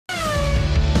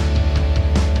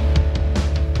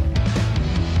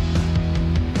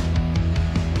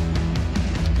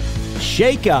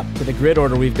shake-up to the grid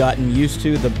order we've gotten used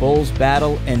to. The Bulls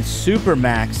battle and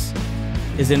Supermax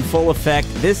is in full effect.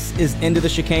 This is Into the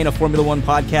Chicane, a Formula One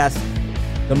podcast,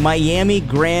 the Miami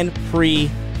Grand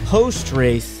Prix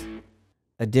post-race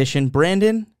edition.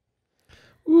 Brandon?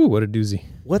 Ooh, what a doozy.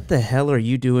 What the hell are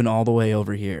you doing all the way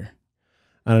over here?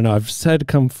 I don't know. I've decided to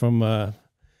come from,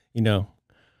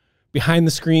 behind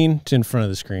the screen to in front of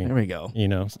the screen. There we go.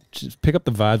 Just pick up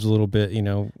the vibes a little bit,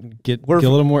 get a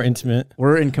little more intimate.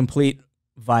 We're in complete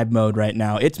vibe mode right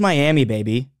now. It's Miami,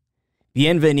 baby.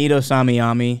 Bienvenidos a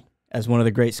Miami, as one of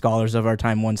the great scholars of our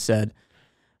time once said.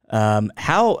 The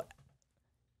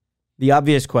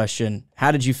obvious question, how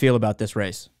did you feel about this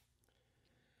race?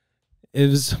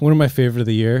 It was one of my favorite of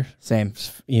the year. Same.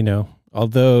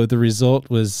 Although the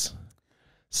result was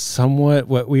somewhat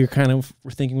what we were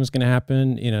thinking was going to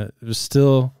happen. It was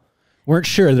still, weren't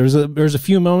sure. There was a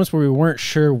few moments where we weren't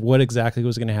sure what exactly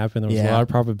was going to happen. There was a lot of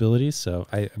probabilities, so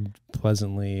I'm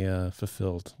pleasantly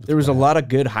fulfilled. There was a lot of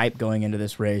good hype going into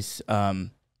this race.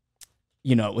 With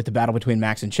the battle between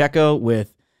Max and Checo,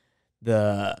 with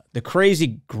the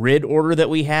crazy grid order that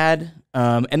we had,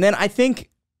 and then I think,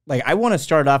 I want to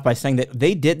start off by saying that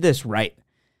they did this right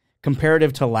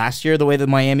comparative to last year. The way the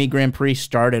Miami Grand Prix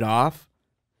started off.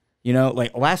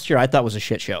 Last year I thought was a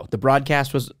shit show. The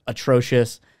broadcast was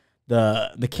atrocious.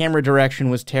 The camera direction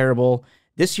was terrible.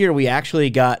 This year we actually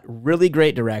got really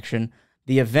great direction.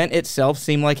 The event itself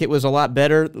seemed like it was a lot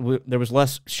better. There was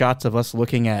less shots of us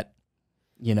looking at,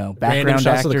 background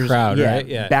shots actors. Of the crowd, right?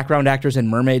 Yeah. Background actors in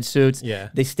mermaid suits. Yeah.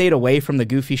 They stayed away from the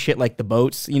goofy shit like the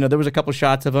boats. There was a couple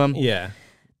shots of them. Yeah.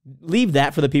 Leave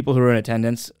that for the people who are in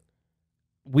attendance.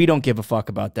 We don't give a fuck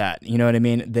about that. You know what I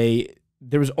mean?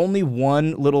 There was only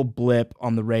one little blip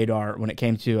on the radar when it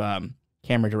came to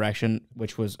camera direction,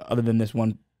 which was, other than this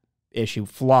one issue,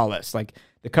 flawless.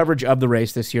 The coverage of the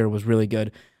race this year was really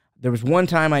good. There was one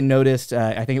time I noticed,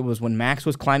 I think it was when Max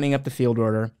was climbing up the field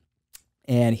order,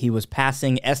 and he was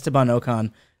passing Esteban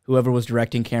Ocon. Whoever was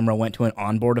directing camera went to an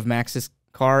onboard of Max's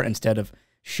car instead of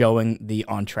showing the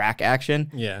on-track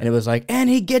action. Yeah. And it was and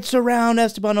he gets around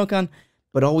Esteban Ocon.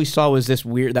 But all we saw was this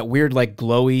weird,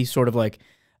 glowy sort of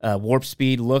warp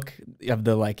speed look of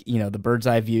the the bird's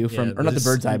eye view from, or not the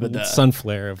bird's eye, but the sun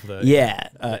flare of the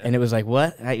and it was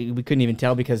what we couldn't even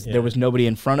tell because there was nobody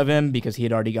in front of him because he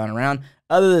had already gone around.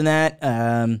 Other than that,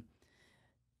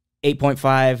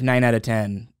 8.5, 9 out of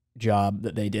 10 job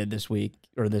that they did this week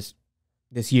or this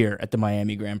year at the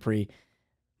Miami Grand Prix,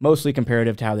 mostly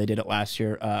comparative to how they did it last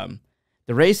year.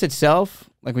 The race itself,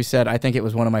 like we said, I think it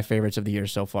was one of my favorites of the year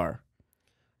so far.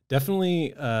 Definitely,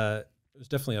 it was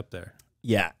definitely up there.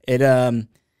 Yeah, it a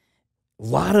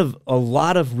lot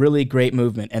of really great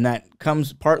movement, and that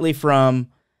comes partly from,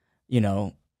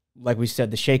 like we said,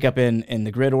 the shakeup in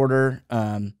the grid order,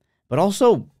 but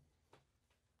also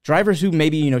drivers who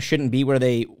maybe shouldn't be where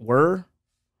they were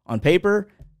on paper,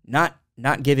 not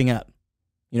giving up.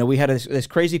 We had this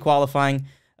crazy qualifying,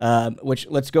 which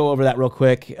let's go over that real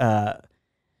quick. So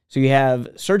you have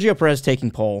Sergio Perez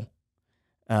taking pole,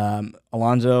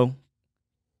 Alonso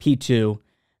P2.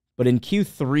 But in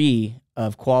Q3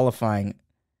 of qualifying,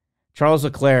 Charles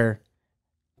Leclerc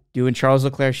doing Charles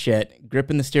Leclerc shit,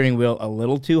 gripping the steering wheel a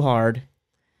little too hard,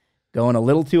 going a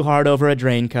little too hard over a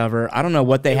drain cover. I don't know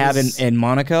what they have in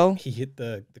Monaco. He hit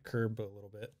the curb a little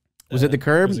bit. Was it the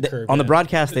curb? It was a curb, on the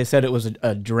broadcast, they said it was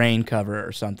a drain cover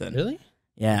or something. Really?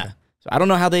 Yeah. Okay. So I don't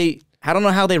know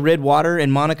how they rid water in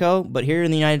Monaco, but here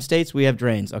in the United States, we have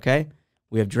drains. Okay,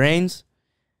 we have drains.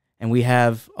 And we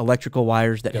have electrical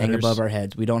wires that hang above our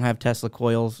heads. We don't have Tesla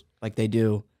coils like they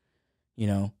do.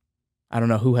 I don't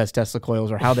know who has Tesla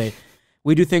coils or how they...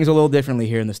 We do things a little differently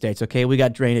here in the States, okay? We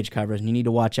got drainage covers, and you need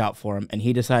to watch out for them. And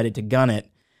he decided to gun it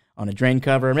on a drain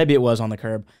cover. Maybe it was on the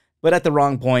curb, but at the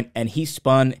wrong point, and he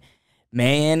spun.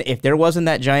 Man, if there wasn't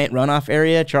that giant runoff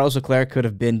area, Charles Leclerc could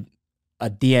have been a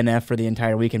DNF for the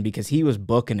entire weekend because he was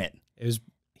booking it.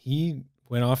 He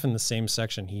went off in the same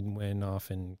section. He went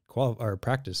off in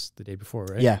practice the day before,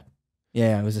 right? Yeah.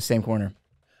 Yeah, it was the same corner.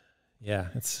 Yeah.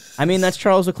 That's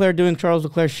Charles Leclerc doing Charles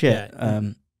Leclerc shit. Yeah,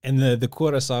 and the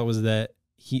quote I saw was that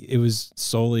it was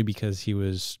solely because he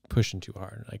was pushing too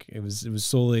hard. It was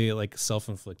solely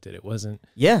self-inflicted. It wasn't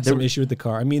some issue with the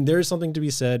car. There is something to be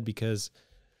said because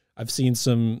I've seen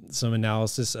some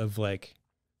analysis of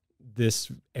this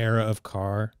era of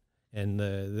car and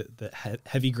the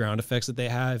heavy ground effects that they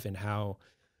have and how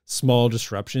small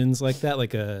disruptions like that,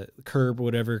 like a curb or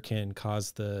whatever, can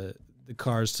cause the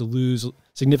cars to lose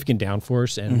significant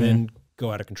downforce and then go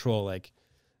out of control.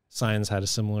 Sainz had a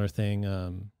similar thing.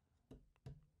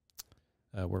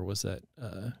 Where was that?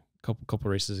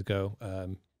 Couple races ago.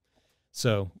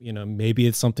 So maybe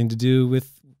it's something to do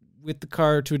with with the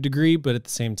car to a degree, but at the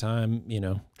same time,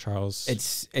 Charles.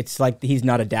 It's like he's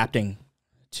not adapting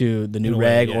to the new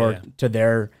reg to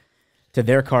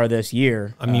their car this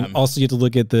year. I mean, also you have to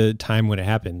look at the time when it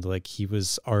happened. Like he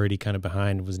was already kind of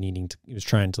behind, he was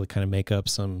trying to kind of make up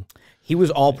some. He was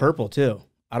all purple too.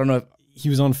 I don't know if he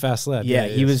was on fast lap. Yeah,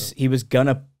 he was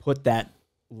gonna put that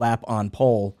lap on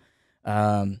pole,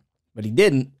 but he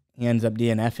didn't. He ends up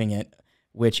DNFing it,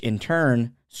 which in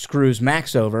turn screws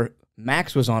Max over.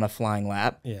 Max was on a flying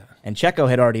lap, and Checo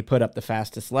had already put up the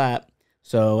fastest lap,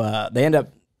 so they end up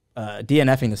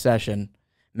DNFing the session.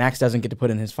 Max doesn't get to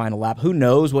put in his final lap. Who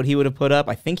knows what he would have put up?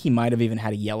 I think he might have even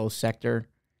had a yellow sector.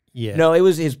 Yeah. No, it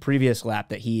was his previous lap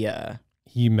that he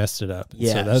messed it up.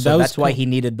 Yeah, so that's why he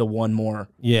needed the one more.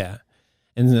 Yeah,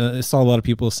 and I saw a lot of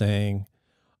people saying,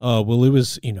 "Oh, well, it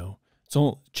was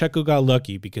so Checo got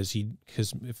lucky because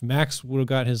if Max would have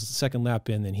got his second lap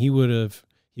in, then he would have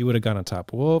gone on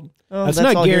top." Well, that's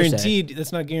not guaranteed.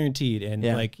 That's not guaranteed, and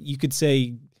like you could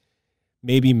say,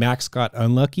 maybe Max got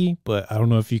unlucky, but I don't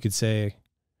know if you could say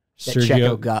that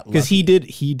Sergio got lucky. Because he did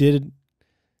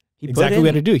exactly what he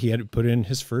had to do. He had to put in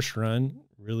his first run.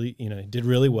 Really, did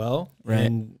really well,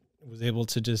 and was able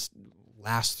to just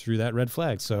last through that red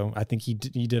flag. So I think he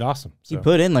did awesome. So. He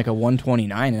put in like a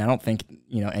 129, and I don't think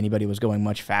anybody was going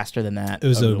much faster than that. It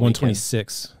was a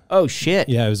 126. Oh shit!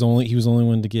 Yeah, he was the only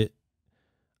one to get.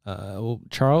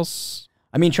 Charles.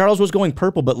 I mean, Charles was going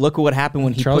purple, but look at what happened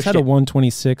when Charles had a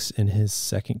 126 in his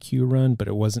second Q run, but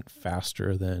it wasn't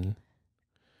faster than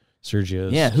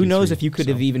Sergio's. Yeah, who knows if you could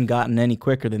have even gotten any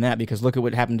quicker than that? Because look at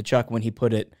what happened to Chuck when he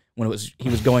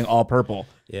was going all purple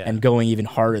and going even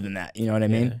harder than that. You know what I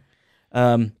mean?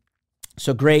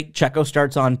 So great. Checo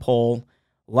starts on pole.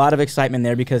 A lot of excitement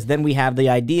there because then we have the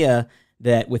idea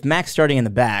that with Max starting in the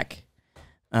back,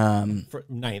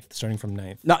 starting from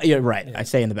ninth. No, you're right. Yeah. I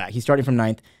say in the back. He's starting from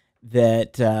ninth.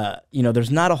 That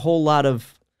there's not a whole lot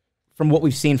of, from what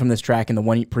we've seen from this track in the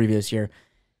one previous year,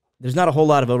 there's not a whole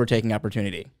lot of overtaking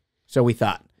opportunity. So we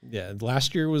thought. Yeah,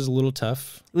 last year was a little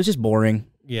tough. It was just boring.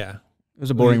 Yeah, it was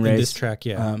a boring race. This track,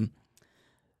 yeah.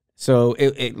 So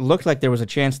it looked like there was a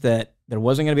chance that there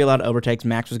wasn't going to be a lot of overtakes.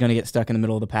 Max was going to get stuck in the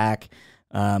middle of the pack,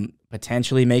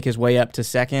 potentially make his way up to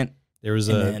second. There was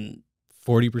a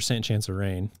 40% chance of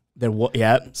rain. So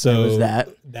there was that.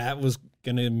 That was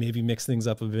gonna maybe mix things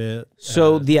up a bit.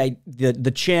 So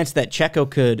the chance that Checo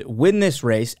could win this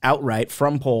race outright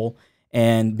from pole,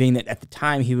 and being that at the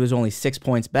time he was only 6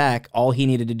 points back, all he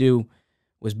needed to do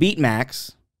was beat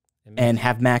Max and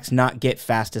have Max not get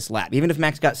fastest lap. Even if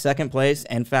Max got second place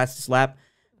and fastest lap,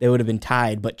 they would have been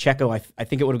tied. But Checo, I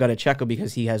think it would have got a Checo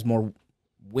because he has more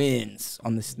wins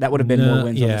on this. That would have been more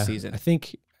wins on the season. I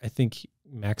think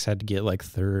Max had to get like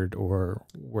third or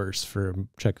worse for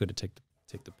Checo to take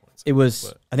the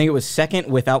points. I think it was second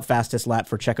without fastest lap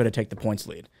for Checo to take the points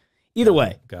lead. Either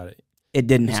way, got it. It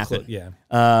didn't happen. Yeah.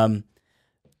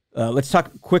 Let's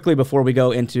talk quickly before we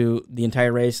go into the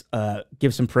entire race.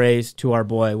 Give some praise to our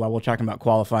boy while we're talking about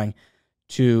qualifying,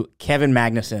 to Kevin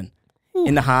Magnussen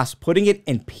in the Haas, putting it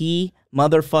in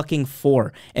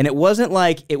P4. And it wasn't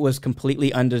like it was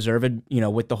completely undeserved,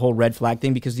 with the whole red flag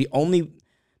thing, because the only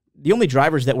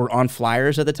drivers that were on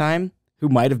flyers at the time who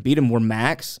might have beat him were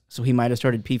Max, so he might have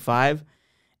started P5,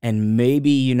 and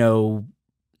maybe,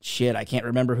 I can't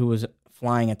remember who was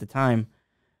flying at the time.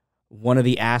 One of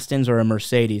the Astons or a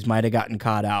Mercedes might have gotten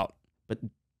caught out, but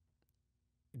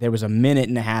there was a minute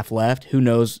and a half left. Who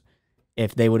knows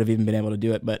if they would have even been able to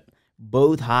do it, but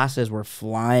both Haas's were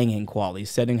flying in quali,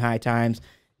 setting high times.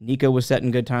 Nico was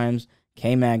setting good times.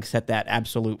 K-Mag set that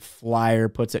absolute flyer,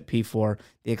 puts it P4.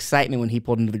 The excitement when he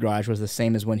pulled into the garage was the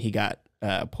same as when he got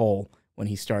pole, when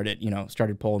he started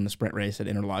pole in the sprint race at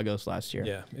Interlagos last year.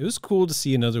 Yeah, it was cool to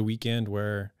see another weekend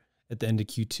where at the end of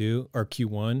Q2 or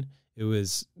Q1, it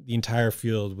was the entire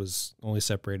field was only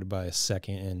separated by a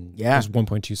second, and it was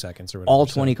 1.2 seconds or whatever. All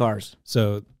 20 cars.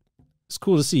 So it's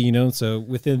cool to see, So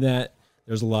within that,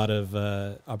 there's a lot of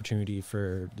opportunity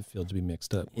for the field to be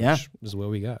mixed up, which is what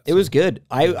we got. It was good.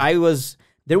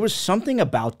 There was something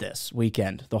about this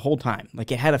weekend the whole time.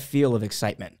 Like, it had a feel of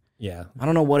excitement. Yeah. I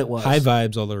don't know what it was. High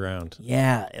vibes all around.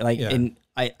 Yeah.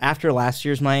 After last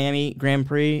year's Miami Grand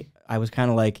Prix, I was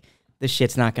kind of like, this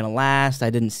shit's not going to last. I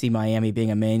didn't see Miami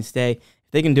being a mainstay.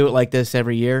 If they can do it like this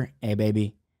every year, hey,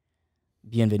 baby,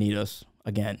 bienvenidos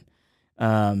again.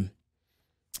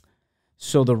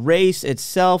 So the race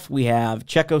itself, we have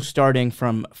Checo starting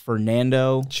from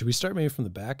Fernando. Should we start maybe from the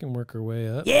back and work our way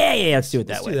up? Yeah, let's do it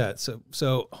that way. Let's do that.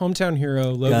 So hometown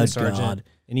hero, Logan Sargent. God.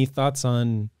 Any thoughts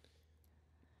on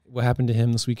what happened to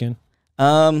him this weekend?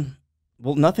 Well,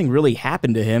 nothing really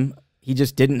happened to him. He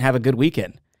just didn't have a good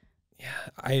weekend.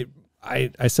 Yeah,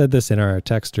 I said this in our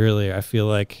text earlier. I feel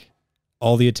like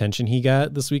all the attention he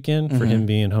got this weekend for him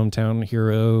being hometown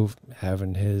hero,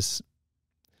 having his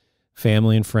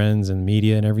family and friends and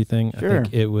media and everything. Sure. I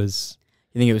think it was.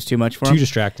 You think it was too much for him? Too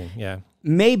distracting. Yeah.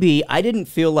 Maybe. I didn't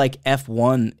feel like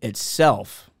F1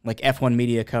 itself, like F1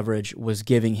 media coverage, was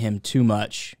giving him too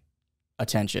much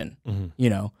attention. You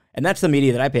know, and that's the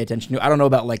media that I pay attention to. I don't know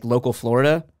about like local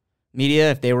Florida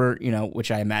media, if they were, you know,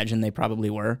 which I imagine they probably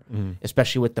were,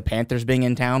 especially with the Panthers being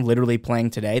in town, literally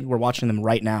playing today. We're watching them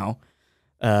right now.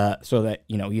 So that,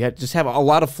 you know, you just have a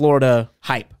lot of Florida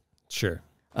hype. Sure.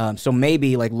 So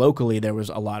maybe like locally there was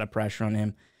a lot of pressure on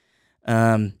him.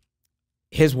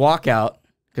 His walkout,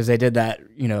 because they did that,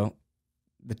 you know,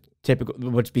 the typical,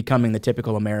 what's becoming the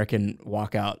typical American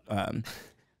walkout,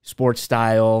 sports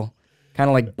style, kind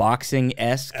of like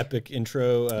boxing-esque. Epic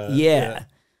intro. Yeah.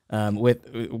 We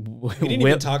didn't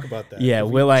even talk about that. Yeah,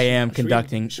 Will.i.am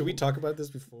conducting. Should we talk about this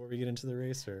before we get into the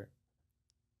race, or?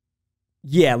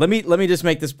 Yeah, let me just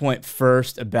make this point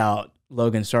first about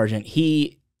Logan Sargent.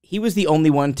 He was the only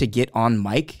one to get on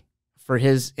mic for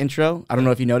his intro. I don't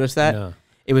know if you noticed that. No.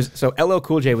 It was so LL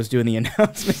Cool J was doing the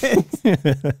announcements.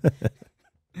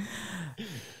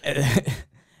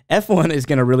 F1 is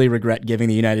going to really regret giving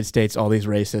the United States all these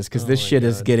races because this shit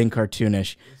is getting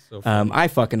cartoonish. So I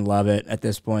fucking love it at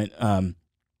this point.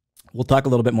 We'll talk a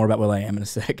little bit more about Will.i.am in a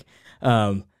sec.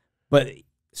 But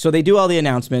so they do all the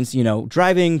announcements, you know,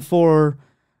 driving for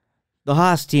the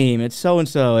Haas team, it's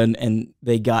so-and-so. And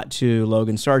they got to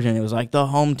Logan Sargent. It was like the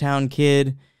hometown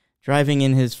kid driving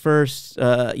in his first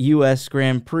U.S.-based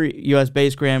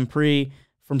Grand Prix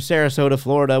from Sarasota,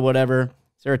 Florida,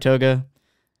 Saratoga,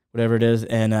 whatever it is.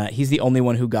 And he's the only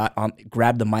one who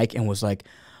grabbed the mic and was like,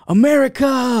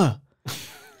 America!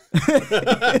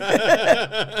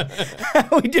 How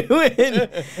we doing?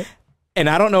 And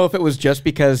I don't know if it was just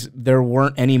because there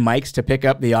weren't any mics to pick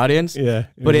up the audience. Yeah,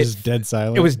 but it was dead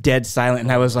silent. It was dead silent,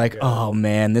 and I was like, oh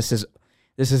man, this is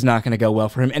not going to go well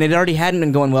for him. And it already hadn't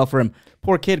been going well for him.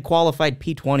 Poor kid qualified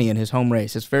P20 in his home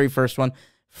race, his very first one,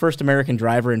 first American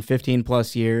driver in 15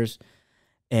 plus years.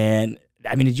 And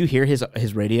I mean, did you hear his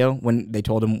radio when they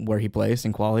told him where he placed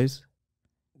in qualies?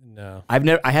 No, I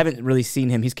haven't really seen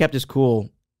him. He's kept his cool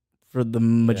for the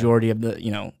majority of the,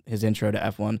 you know, his intro to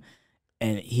F1,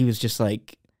 and he was just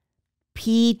like,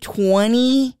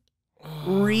 P20?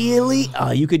 Really?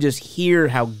 You could just hear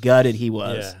how gutted he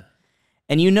was. Yeah.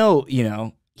 And you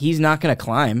know, he's not going to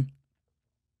climb.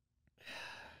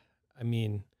 I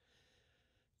mean,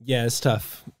 yeah, it's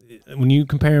tough. When you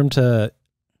compare him to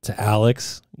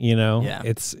Alex, you know,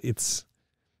 it's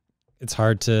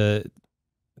hard to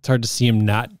see him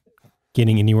not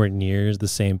getting anywhere near the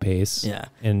same pace. Yeah.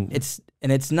 And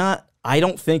it's not, I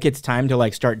don't think it's time to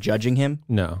like start judging him.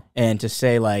 No. And to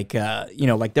say like, you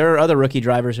know, like there are other rookie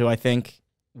drivers who I think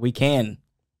we can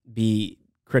be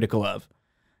critical of,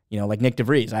 you know, like Nick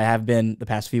DeVries. I have been the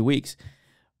past few weeks.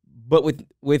 But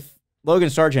with Logan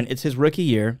Sargent, it's his rookie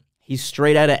year. He's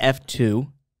straight out of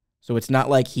F2. So it's not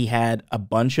like he had a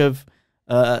bunch of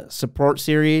support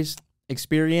series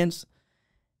experience.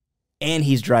 And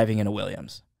he's driving in a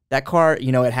Williams. That car,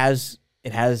 you know, it has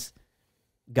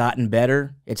gotten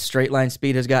better. Its straight line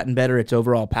speed has gotten better. Its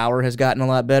overall power has gotten a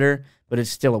lot better, but it's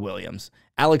still a Williams.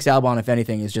 Alex Albon, if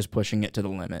anything, is just pushing it to the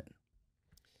limit.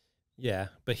 Yeah,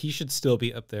 but he should still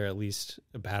be up there at least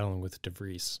battling with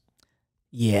DeVries.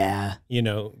 Yeah. You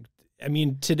know, I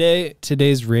mean,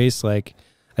 today's race, like,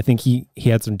 I think he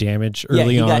had some damage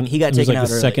early on. He got taken out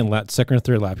early. Second or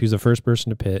third lap. He was the first person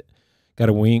to pit. Got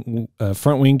a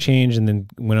front wing change and then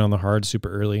went on the hard super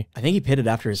early. I think he pitted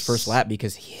after his first lap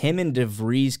because him and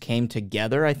DeVries came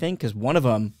together, I think, because one of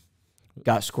them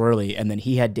got squirrely and then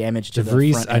he had damage to the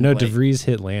front end I know plate. DeVries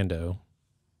hit Lando,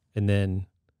 and then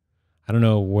I don't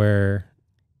know where.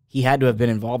 He had to have been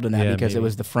involved in that because it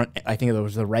was the front. I think it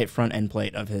was the right front end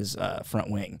plate of his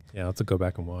front wing. Yeah, let's go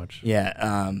back and watch.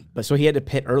 Yeah, but so he had to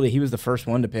pit early. He was the first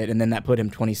one to pit, and then that put him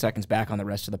 20 seconds back on the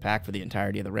rest of the pack for the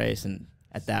entirety of the race. And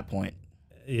at that point,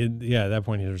 at that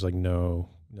point, there was like no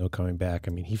coming back.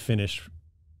 I mean, he finished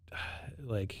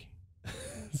like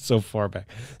so far back.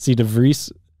 See,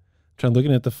 DeVries. Trying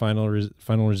looking at the final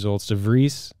results.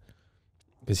 DeVries,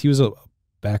 because he was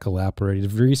back a lap already.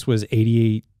 DeVries was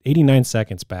 89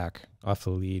 seconds back off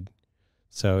the lead.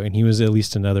 So, and he was at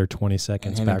least another 20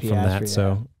 seconds back from that.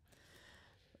 So,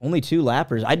 only two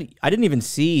lappers. I didn't even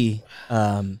see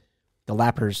the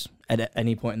lappers at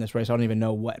any point in this race. I don't even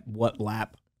know what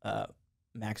lap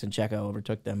Max and Checo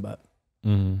overtook them, but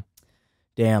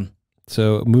damn.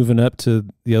 So moving up to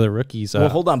the other rookies. Well,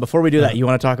 hold on. Before we do that, you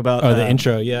want to talk about the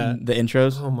intro? Yeah, the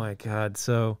intros. Oh my God!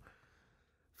 So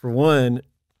for one,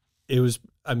 it was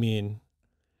I mean,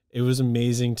 it was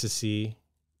amazing to see.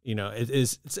 You know,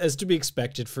 it's as to be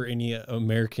expected for any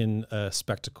American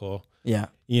spectacle. Yeah.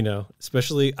 You know,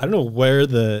 especially, I don't know where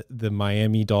the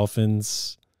Miami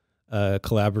Dolphins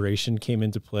collaboration came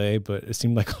into play, but it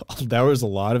seemed like there was a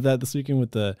lot of that this weekend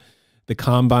with the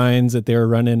combines that they were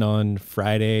running on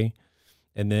Friday,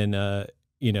 and then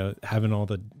you know, having all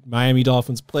the Miami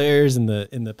Dolphins players in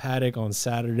the paddock on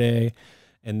Saturday,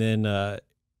 and then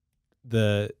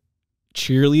the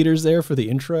cheerleaders there for the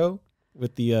intro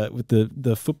with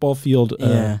the football field.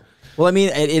 Yeah. Well, I mean,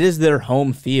 it is their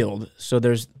home field, so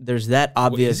there's that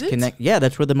obvious connect. Yeah,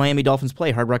 that's where the Miami Dolphins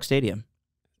play, Hard Rock Stadium.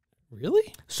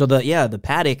 Really? So the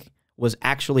paddock was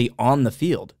actually on the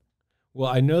field. Well,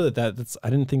 I know that's. I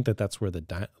didn't think that's where the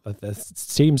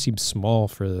stadium seems small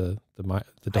for the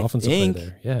Dolphins to play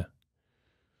there. Yeah,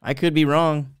 I could be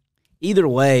wrong. Either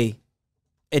way,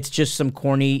 it's just some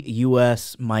corny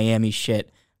U.S. Miami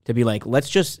shit to be like, let's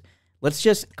just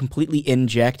completely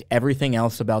inject everything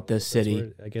else about this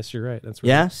city. I guess you're right. That's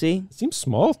yeah. See, it seems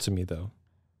small to me though.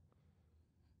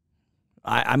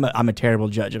 I'm a terrible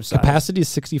judge of size. Capacity is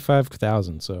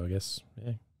 65,000, so I guess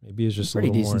maybe it's just pretty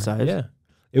a little decent more. size. Yeah.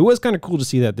 It was kind of cool to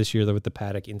see that this year, though, with the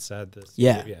paddock inside this.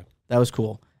 Yeah, that was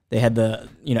cool. They had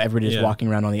everybody just walking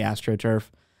around on the AstroTurf.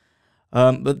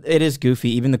 But it is goofy.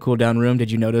 Even the cool down room, did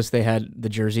you notice they had the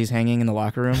jerseys hanging in the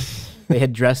locker room? They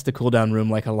had dressed the cool down room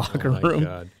like a locker room.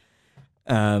 God.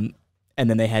 And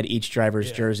then they had each driver's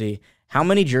jersey. How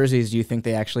many jerseys do you think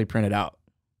they actually printed out?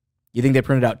 You think they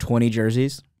printed out 20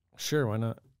 jerseys? Sure, why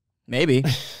not? Maybe.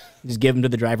 Just give them to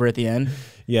the driver at the end.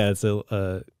 Yeah, it's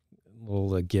a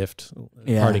little gift,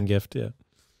 parting gift. Yeah,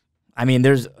 I mean,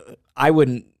 I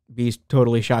wouldn't be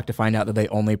totally shocked to find out that they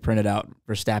only printed out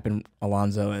Verstappen,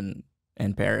 Alonso,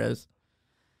 and Perez.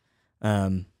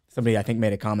 Somebody I think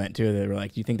made a comment too. They were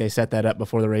like, "Do you think they set that up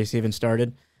before the race even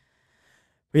started?"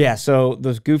 But yeah, so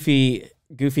those goofy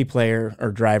player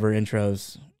or driver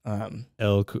intros. I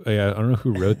don't know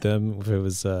who wrote them. If it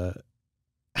was, I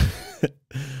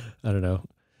don't know.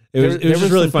 It was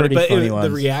just really funny, but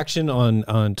the reaction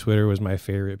on Twitter was my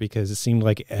favorite because it seemed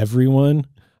like everyone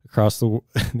across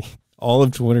all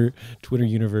of Twitter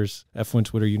universe, F1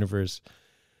 Twitter universe,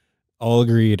 all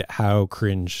agreed how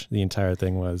cringe the entire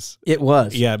thing was. It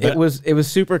was, yeah, but it was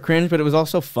super cringe, but it was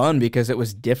also fun because it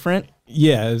was different.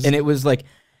 Yeah, and it was like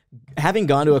having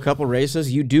gone to a couple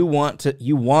races, you want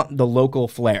the local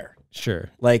flair. Sure,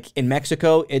 like in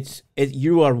Mexico,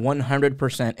 you are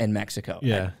 100% in Mexico.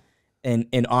 Yeah. Right?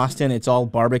 In Austin, it's all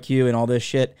barbecue and all this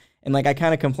shit. And like I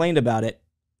kind of complained about it.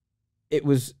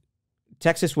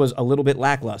 Texas was a little bit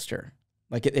lackluster.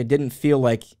 Like it didn't feel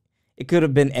like it could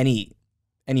have been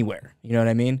anywhere. You know what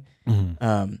I mean?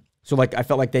 Mm-hmm. So like I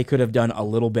felt like they could have done a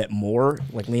little bit more,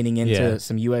 like leaning into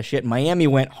some U.S. shit. Miami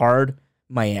went hard.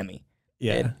 Miami.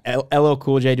 Yeah. LL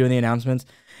Cool J doing the announcements.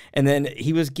 And then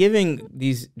he was giving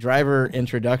these driver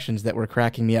introductions that were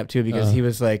cracking me up too because he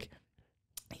was like,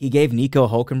 he gave Nico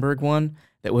Hulkenberg one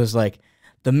that was like,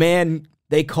 the man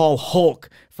they call Hulk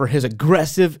for his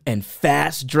aggressive and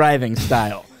fast driving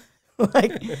style.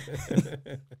 Like,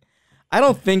 I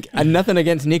don't think, nothing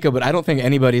against Nico, but I don't think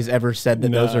anybody's ever said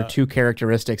that those are two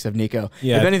characteristics of Nico.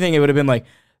 Yeah. If anything, it would have been like,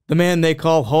 the man they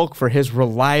call Hulk for his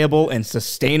reliable and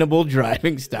sustainable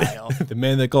driving style. The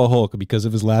man they call Hulk because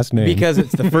of his last name. Because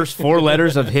it's the first four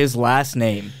letters of his last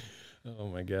name. Oh,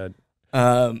 my God.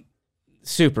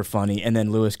 Super funny. And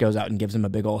then Lewis goes out and gives him a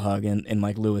big old hug in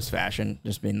like Lewis fashion,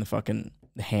 just being the fucking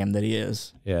ham that he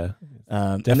is. Yeah.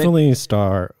 Definitely a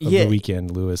star of the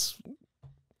weekend, Lewis.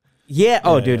 Yeah.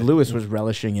 Oh, dude, Lewis was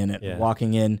relishing in it,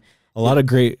 walking in. A lot of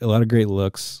great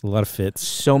looks, a lot of fits.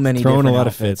 So many throwing a lot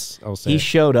outfits. of fits. I'll say he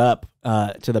showed up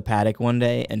to the paddock one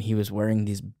day, and he was wearing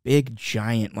these big,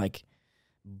 giant, like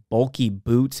bulky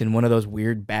boots and one of those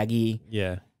weird baggy,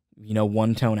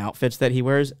 one-tone outfits that he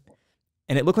wears,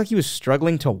 and it looked like he was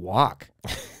struggling to walk.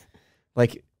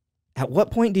 Like, at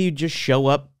what point do you just show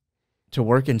up to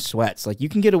work in sweats? Like, you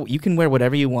can wear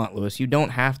whatever you want, Lewis. You don't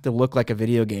have to look like a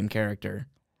video game character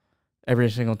every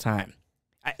single time.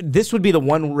 This would be the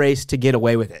one race to get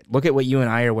away with it. Look at what you and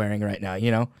I are wearing right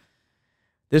now,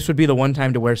 This would be the one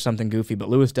time to wear something goofy, but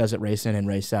Lewis does it race in and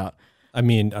race out. I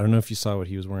mean, I don't know if you saw what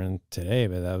he was wearing today,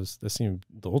 but that seemed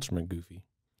the ultimate goofy.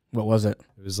 What was it?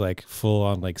 It was like full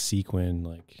on like sequin,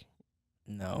 like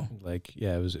no. Like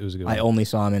it was a good I one. only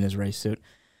saw him in his race suit.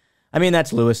 I mean,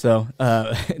 that's Lewis though.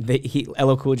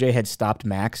 LL Cool J had stopped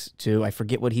Max too. I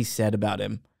forget what he said about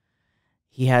him.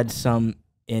 He had some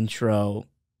intro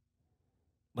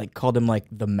like called him like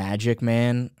the Magic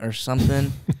Man or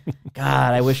something.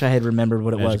 God, I wish I had remembered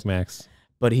what it was. Max.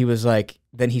 But he was like,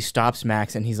 then he stops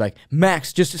Max and he's like,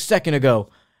 Max, just a second ago,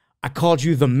 I called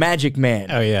you the Magic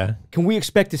Man. Oh, yeah. Can we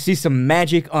expect to see some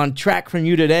magic on track from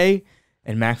you today?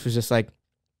 And Max was just like,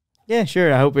 yeah,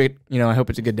 sure. I hope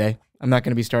it's a good day. I'm not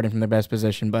going to be starting from the best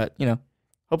position, but,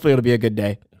 hopefully it'll be a good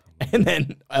day. And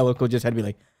then Eloco just had to be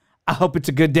like, I hope it's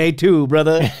a good day too,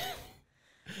 brother.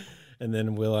 And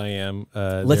then Will.i.am.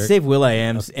 Let's save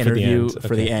Will.i.am's interview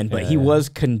for the end, but he was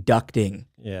conducting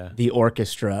the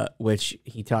orchestra, which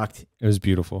he talked. It was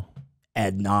beautiful.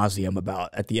 Ad nauseum about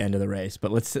at the end of the race,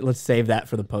 but let's save that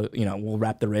for the post. We'll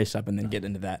wrap the race up and then get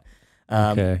into that.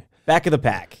 Okay. Back of the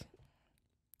pack.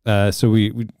 So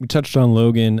we touched on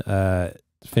Logan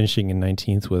finishing in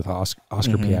 19th with Oscar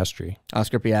Piastri.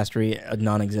 Oscar Piastri,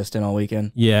 non-existent all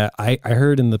weekend. Yeah, I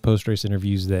heard in the post-race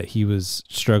interviews that he was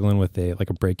struggling with a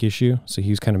brake issue, so he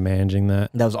was kind of managing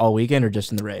that. That was all weekend or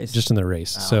just in the race? Just in the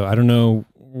race. Oh. So I don't know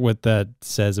what that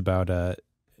says about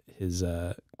his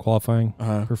qualifying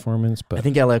performance, but I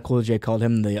think LL Cool J called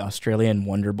him the Australian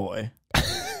Wonder Boy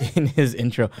in his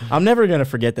intro. I'm never gonna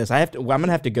forget this. I'm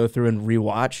gonna have to go through and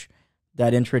rewatch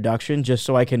that introduction just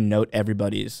so I can note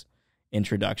everybody's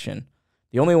introduction.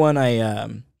 The only one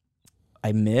I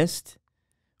missed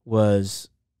was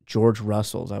George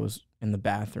Russell's. I was in the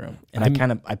bathroom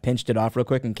and I pinched it off real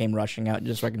quick and came rushing out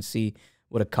just so I can see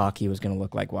what a cock he was gonna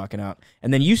look like walking out.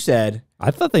 And then you said,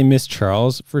 I thought they missed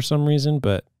Charles for some reason,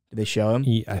 but did they show him?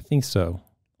 I think so.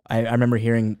 I remember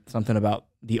hearing something about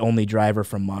the only driver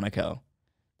from Monaco.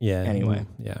 Yeah. Anyway.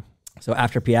 Yeah. So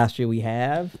after Piastri, we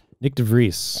have Nyck de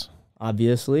Vries.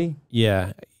 Obviously.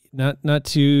 Yeah. Not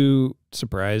too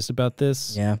surprised about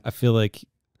this. Yeah. I feel like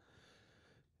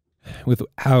with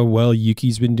how well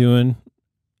Yuki's been doing,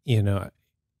 I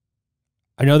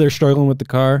know they're struggling with the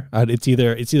car. It's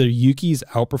either Yuki's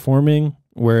outperforming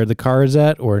where the car is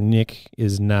at, or Nick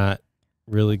is not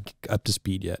really up to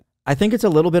speed yet. I think it's a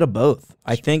little bit of both.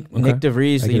 I think Nyck de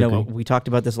Vries, agree. We talked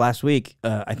about this last week.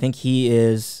 I think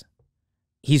he's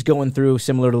going through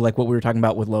similar to like what we were talking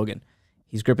about with Logan.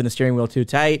 He's gripping the steering wheel too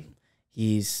tight.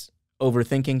 He's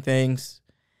overthinking things.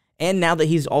 And now that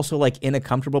he's also like in a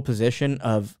comfortable position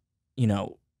of,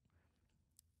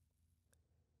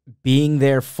 being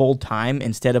there full time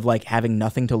instead of like having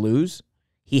nothing to lose,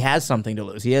 he has something to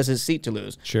lose. He has his seat to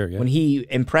lose. Sure, yeah. When he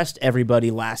impressed everybody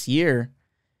last year,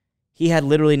 he had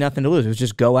literally nothing to lose. It was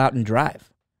just go out and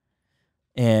drive.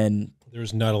 And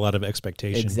there's not a lot of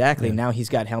expectation. Exactly. Yeah. Now he's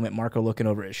got Helmut Marko looking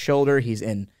over his shoulder. He's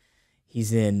in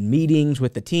meetings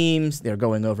with the teams. They're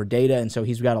going over data. And so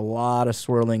he's got a lot of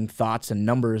swirling thoughts and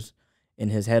numbers in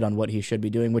his head on what he should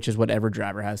be doing, which is what every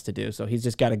driver has to do. So he's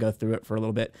just got to go through it for a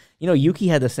little bit. Yuki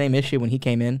had the same issue when he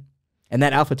came in. And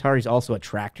that AlphaTauri is also a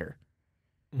tractor.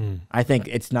 I think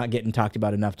it's not getting talked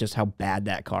about enough just how bad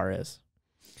that car is.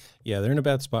 Yeah, they're in a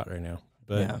bad spot right now.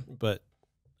 But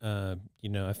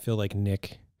I feel like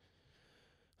Nick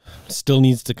still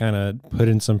needs to kind of put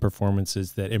in some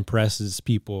performances that impresses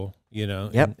people, in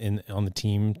on the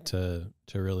team to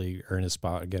really earn his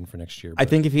spot again for next year. But I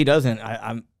think if he doesn't,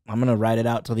 I'm going to ride it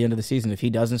out till the end of the season. If he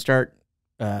doesn't start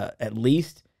at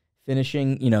least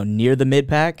finishing, near the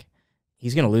mid-pack,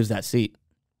 he's going to lose that seat.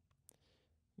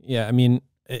 Yeah, I mean,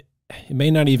 it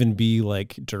may not even be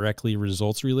like directly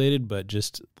results related, but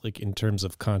just like in terms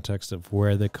of context of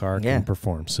where the car can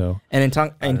perform. So, and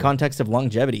in context of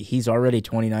longevity, he's already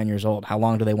 29 years old. How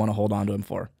long do they want to hold on to him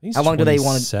for? How long do they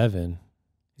want to? 7.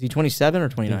 Is he 27 or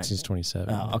 29? I think he's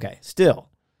 27. Oh, okay. Still,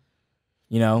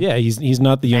 Yeah, he's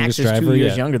not the youngest driver. Max is 2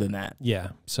 years younger than that. Yeah.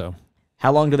 So,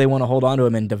 how long do they want to hold on to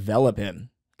him and develop him?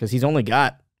 Because he's only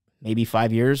got maybe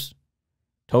 5 years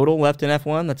total left in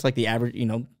F1. That's like the average,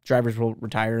 drivers will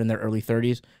retire in their early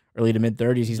 30s, early to mid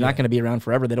 30s. He's not going to be around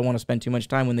forever. They don't want to spend too much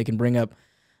time when they can bring up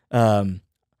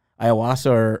Iwasa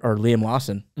or Liam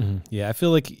Lawson. Mm-hmm. Yeah, I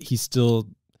feel like he's still,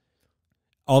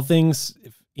 all things,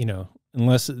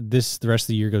 unless the rest of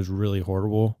the year goes really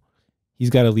horrible, he's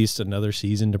got at least another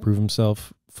season to prove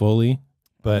himself fully.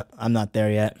 But I'm not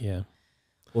there yet. Yeah.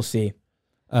 We'll see.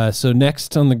 So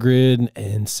next on the grid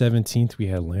and 17th, we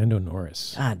had Lando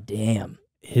Norris. God damn.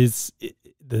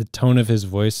 The tone of his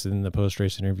voice in the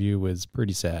post-race interview was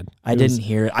pretty sad. I didn't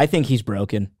hear it. I think he's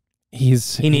broken. He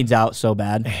needs out so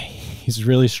bad. He's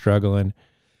really struggling.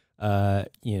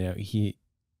 He's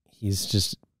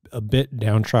just a bit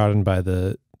downtrodden by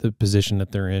the position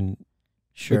that they're in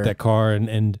with that car,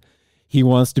 and he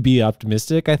wants to be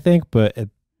optimistic, I think, but at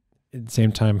the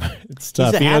same time, it's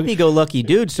tough. He's a happy-go-lucky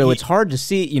dude, so it's hard to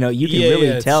see. You can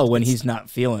really tell when he's not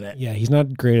feeling it. Yeah, he's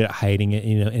not great at hiding it.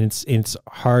 And it's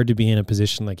hard to be in a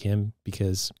position like him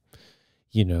because,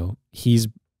 he's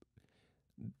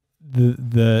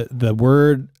the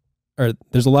word, or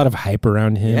there's a lot of hype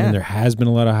around him, and there has been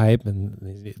a lot of hype,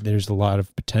 and there's a lot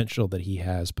of potential that he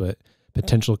has, but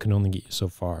potential can only get you so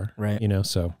far. Right. You know,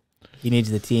 so he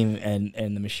needs the team and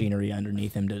the machinery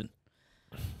underneath him to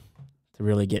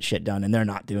really get shit done, and they're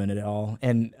not doing it at all.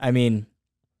 And I mean,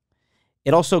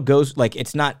 it also goes like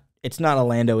it's not a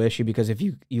Lando issue, because if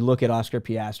you look at Oscar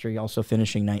Piastri also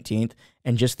finishing 19th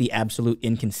and just the absolute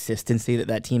inconsistency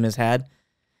that team has had,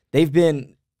 they've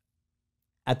been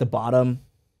at the bottom,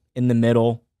 in the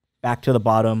middle, back to the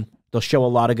bottom. They'll show a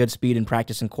lot of good speed in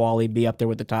practice and quali, be up there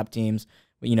with the top teams,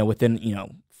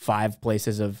 within 5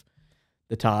 places of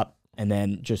the top, and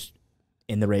then just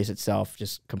in the race itself,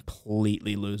 just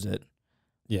completely lose it.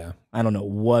 Yeah. I don't know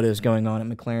what is going on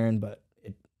at McLaren, but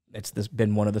it's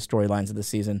been one of the storylines of the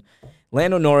season.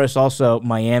 Lando Norris also,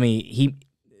 Miami,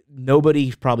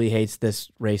 nobody probably hates this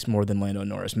race more than Lando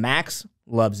Norris. Max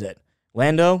loves it.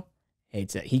 Lando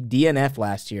hates it. He DNF'd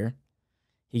last year.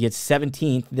 He gets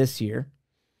 17th this year.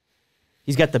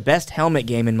 He's got the best helmet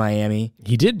game in Miami.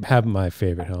 He did have my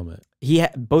favorite helmet. He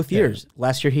had both years. Yeah.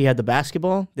 Last year he had the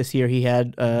basketball. This year he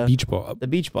had beach ball. The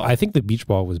beach ball. I think the beach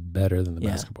ball was better than the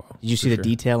basketball. Did you see the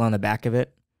detail on the back of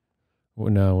it?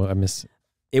 Well, no, I missed.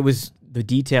 It was the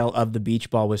detail of the beach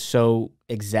ball was so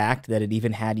exact that it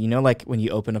even had, like when you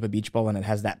open up a beach ball and it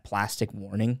has that plastic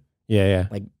warning. Yeah.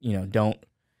 Like, don't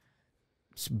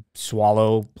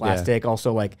swallow plastic. Yeah.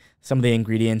 Also, like some of the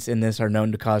ingredients in this are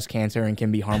known to cause cancer and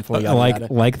can be harmful.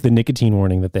 Like the nicotine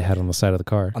warning that they had on the side of the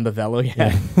car. On the Velo,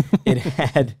 yeah. It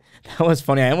had, that was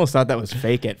funny. I almost thought that was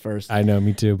fake at first. I know,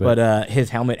 me too. But his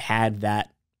helmet had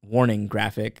that warning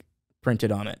graphic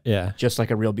printed on it. Yeah. Just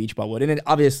like a real beach ball would. And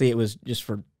obviously it was just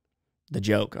for the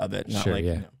joke of it. Not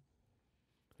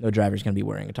no driver's going to be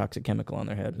wearing a toxic chemical on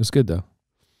their head. It was good, though.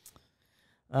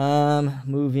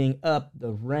 Moving up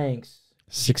the ranks.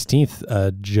 16th,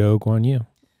 Zhou Guanyu.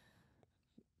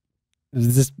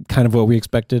 Is this kind of what we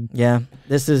expected? Yeah.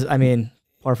 This is,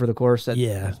 par for the course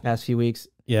the past few weeks.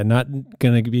 Yeah, not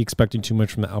going to be expecting too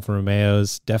much from the Alfa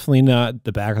Romeos. Definitely not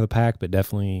the back of the pack, but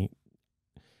definitely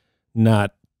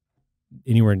not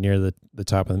anywhere near the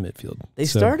top of the midfield. They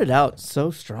started out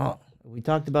so strong. We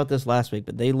talked about this last week,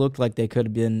 but they looked like they could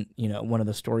have been, one of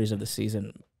the stories of the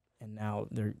season, and now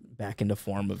they're back into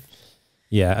form of.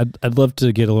 Yeah, I'd love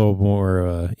to get a little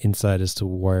more insight as to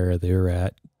where they're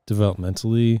at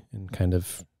developmentally and kind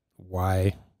of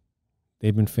why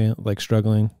they've been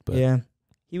struggling. But yeah,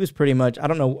 he was pretty much. I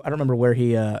don't know. I don't remember where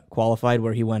he qualified,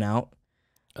 where he went out,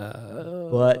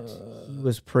 but he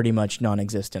was pretty much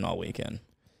non-existent all weekend.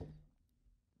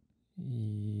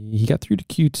 He got through to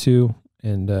Q2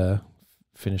 and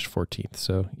finished 14th,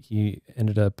 so he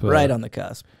ended up right on the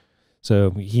cusp.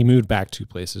 So he moved back 2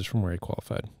 places from where he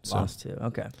qualified. Lost 2.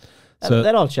 Okay.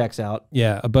 That all checks out.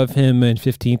 Yeah. Above him in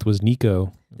 15th was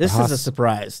Nico. This is a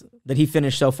surprise that he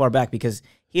finished so far back, because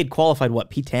he had qualified,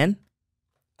 P10?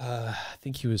 I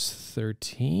think he was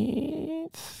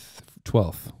 13th,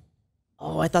 12th.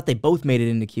 Oh, I thought they both made it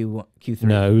into Q3.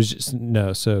 No, it was just,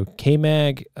 no. So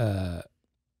K-Mag,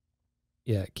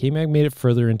 K-Mag made it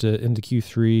further into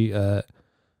Q3.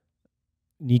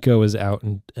 Nico was out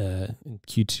in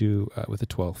Q2 with a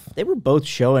 12th. They were both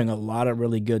showing a lot of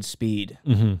really good speed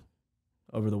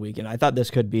over the weekend. I thought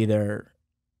this could be their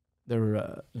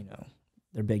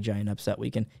big giant upset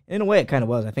weekend. And in a way, it kind of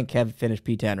was. I think Kev finished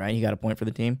P10, right? He got a point for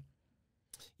the team.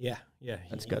 Yeah,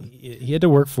 that's good. He had to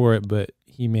work for it, but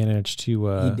he managed to.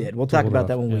 He did. We'll talk about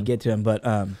that when we get to him. But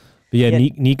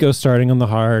Nico starting on the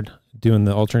hard, doing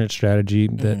the alternate strategy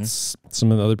that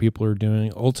some of the other people are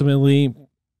doing. Ultimately,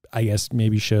 I guess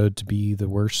maybe showed to be the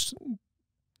worst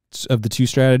of the 2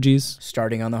 strategies.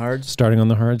 Starting on the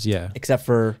hards, yeah. Except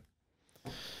for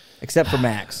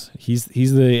Max. He's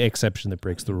the exception that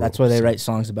breaks the rules. That's why they write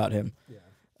songs about him.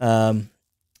 Yeah.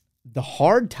 The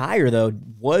hard tire, though,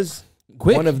 was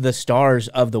quick. One of the stars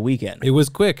of the weekend. It was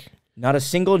quick. Not a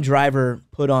single driver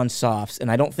put on softs,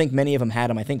 and I don't think many of them had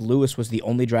them. I think Lewis was the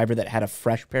only driver that had a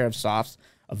fresh pair of softs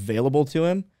available to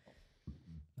him.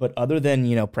 But other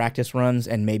than, practice runs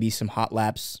and maybe some hot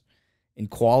laps in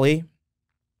quali,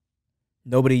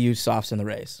 nobody used softs in the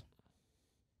race.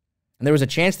 And there was a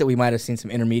chance that we might have seen some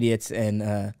intermediates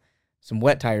and some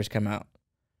wet tires come out.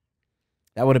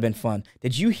 That would have been fun.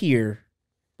 Did you hear,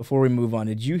 before we move on,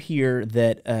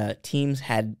 that teams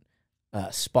had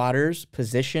spotters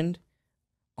positioned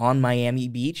on Miami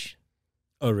Beach?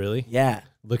 Oh, really? Yeah.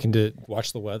 Looking to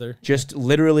watch the weather? Just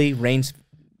literally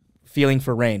feeling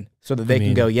for rain so that they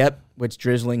can go, yep, it's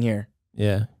drizzling here.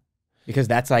 Yeah. Because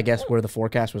that's, I guess, where the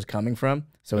forecast was coming from.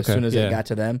 So as soon as it got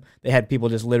to them, they had people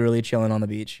just literally chilling on the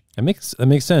beach. That makes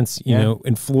sense. You know,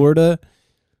 in Florida,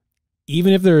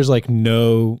 even if there's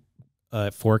no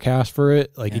forecast for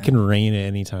it, it can rain at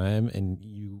any time, and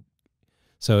you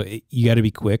got to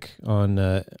be quick on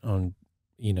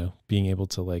being able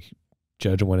to like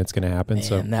judge when it's going to happen.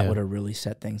 Man, that would have really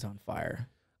set things on fire.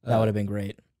 That would have been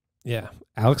great. Yeah.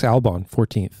 Alex Albon,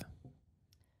 14th.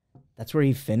 That's where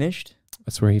he finished?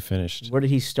 That's where he finished. Where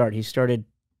did he start?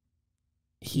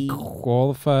 He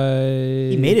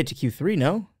qualified. He made it to Q3,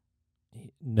 no?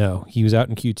 No, he was out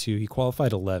in Q2. He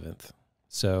qualified 11th.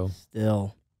 So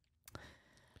still,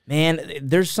 man,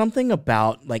 there's something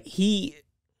about like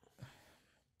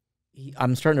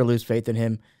I'm starting to lose faith in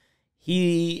him.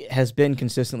 He has been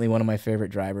consistently one of my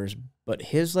favorite drivers, but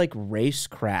his like race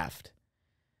craft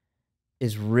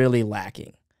is really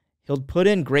lacking. He'll put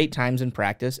in great times in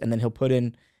practice, and then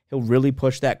he'll really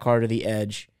push that car to the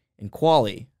edge in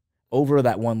quali over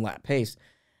that one lap pace.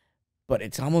 But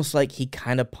it's almost like he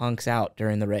kind of punks out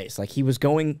during the race. Like he was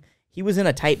in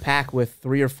a tight pack with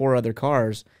 3 or 4 other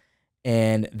cars,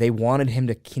 and they wanted him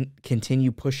to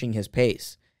continue pushing his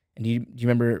pace. And do you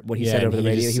remember what he said over the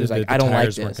radio? He was like, I don't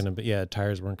like this.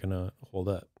 Tires weren't going to hold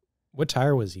up. What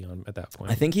tire was he on at that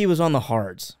point? I think he was on the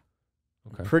hards.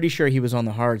 Okay. I'm pretty sure he was on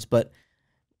the hards, but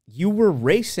you were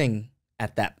racing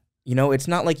at that. It's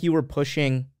not like you were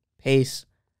pushing pace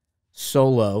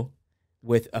solo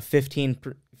with a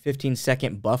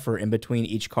 15-second buffer in between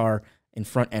each car in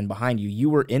front and behind you. You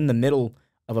were in the middle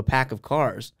of a pack of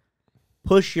cars.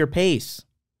 Push your pace.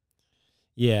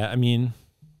 Yeah, I mean,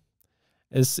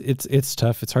 it's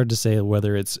tough. It's hard to say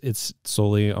whether it's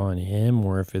solely on him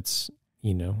or if it's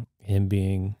him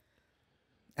being.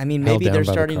 I mean, maybe they're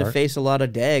starting to face a lot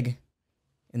of deg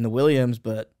in the Williams,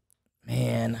 but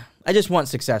man, I just want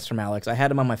success from Alex. I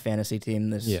had him on my fantasy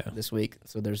team this week,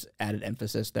 so there's added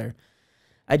emphasis there.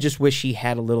 I just wish he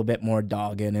had a little bit more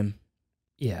dog in him.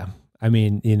 Yeah, I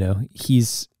mean,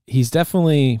 he's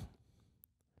definitely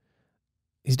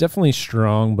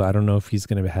strong, but I don't know if he's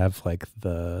going to have like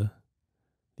the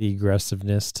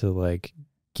aggressiveness to like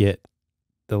get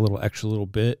the little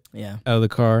bit out of the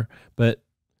car. But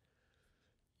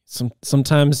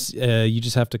sometimes you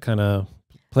just have to kind of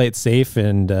play it safe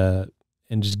and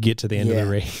just get to the end of the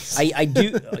race. I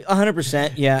do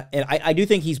 100%. Yeah, and I do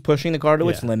think he's pushing the car to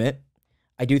its limit.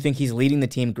 I do think he's leading the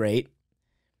team great.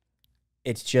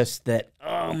 It's just that,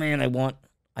 oh man,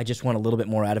 I just want a little bit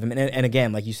more out of him. And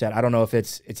again, like you said, I don't know if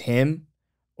it's him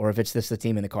or if it's the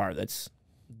team in the car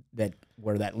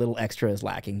where that little extra is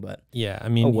lacking. But yeah, I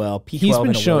mean,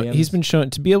 P12 he's been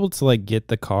shown to be able to like get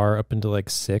the car up into like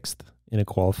 6th in a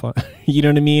qualify. You know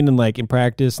what I mean? And like in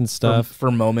practice and stuff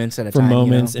for moments at a time. For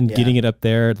moments and getting it up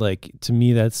there, like to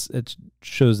me, it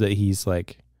shows that he's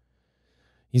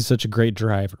such a great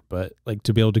driver. But like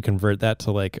to be able to convert that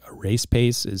to like a race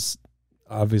pace is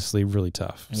obviously really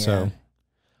tough. Yeah.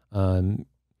 So,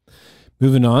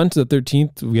 moving on to the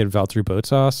 13th, we had Valtteri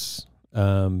Bottas.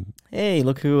 Hey,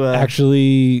 look who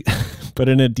actually put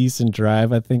in a decent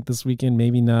drive, I think, this weekend.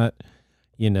 Maybe not,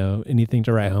 anything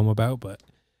to write home about, but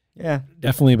yeah,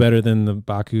 definitely better than the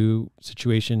Baku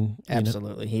situation.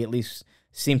 Absolutely. He at least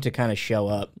seemed to kind of show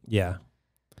up. Yeah.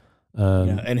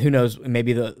 And who knows,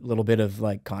 maybe the little bit of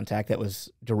like contact that was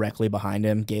directly behind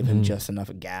him gave him just enough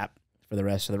a gap for the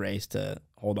rest of the race to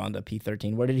hold on to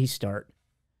P13. Where did he start?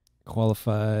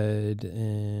 Qualified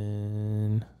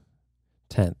in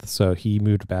 10th, so he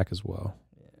moved back as well.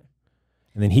 Yeah.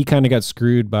 And then he kind of got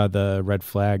screwed by the red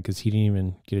flag because he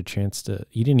didn't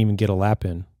even get a lap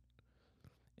in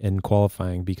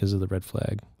qualifying because of the red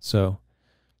flag. So,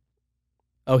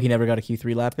 he never got a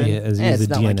Q3 lap in? Yeah, it's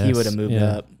not like he would have moved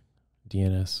up.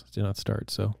 DNS did not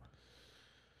start, so.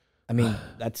 I mean,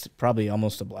 that's probably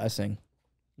almost a blessing.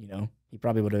 He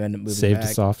probably would have ended up moving Saved back.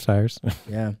 the soft tires.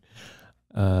 Yeah.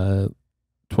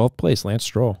 12th place, Lance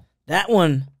Stroll. That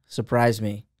one surprised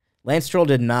me. Lance Stroll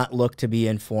did not look to be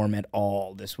in form at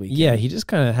all this weekend. Yeah, he just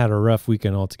kind of had a rough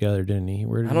weekend altogether, didn't he?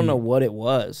 I don't know what it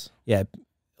was. Yeah,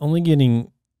 only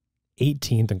getting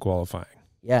 18th in qualifying.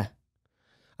 Yeah.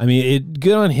 I mean,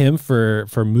 good on him for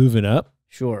moving up.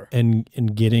 Sure. And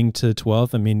getting to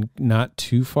 12th. I mean, not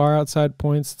too far outside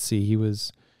points. Let's see, he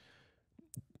was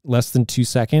less than 2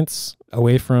 seconds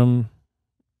away from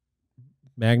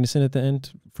Magnussen at the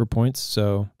end for points.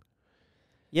 So,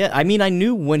 yeah, I mean, I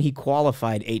knew when he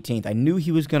qualified 18th, I knew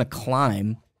he was going to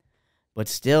climb, but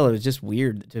still, it was just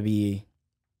weird to be,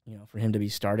 for him to be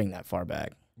starting that far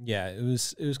back. Yeah, it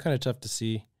was kind of tough to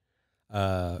see,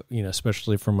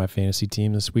 especially for my fantasy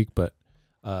team this week. But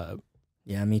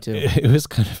yeah, me too. It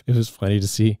was funny to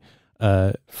see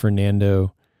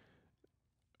Fernando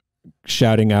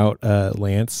shouting out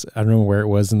Lance. I don't know where it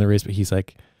was in the race, but he's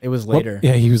like, it was later.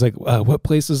 He was like, what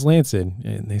place is Lance in?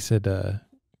 And they said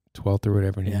 12th or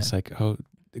whatever. And he was like, oh,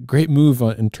 great move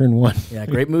in turn 1. Yeah,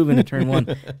 great move into turn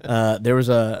 1. There was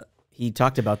a He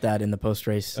talked about that in the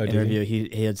post-race interview.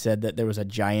 He had said that there was a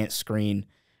giant screen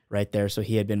right there, so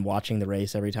he had been watching the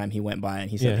race every time he went by, and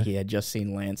he said that he had just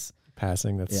seen Lance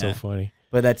passing. That's so funny.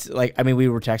 But that's like, I mean, we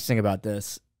were texting about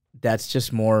this. That's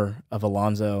just more of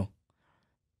Alonso,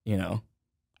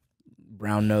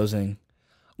 brown nosing.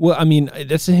 Well, I mean,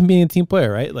 that's him being a team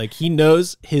player, right? Like, he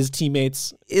knows his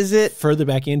teammates. Is it further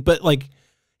back in? But like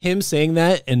him saying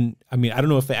that, and I mean, I don't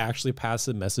know if they actually pass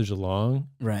the message along,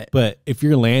 right? But if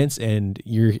you're Lance and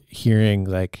you're hearing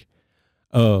like,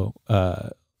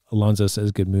 Alonso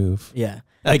says good move,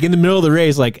 like in the middle of the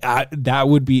race, like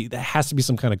that has to be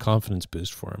some kind of confidence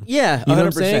boost for him. Yeah, 100%. You know what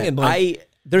I'm saying? And like,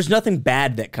 there's nothing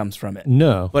bad that comes from it.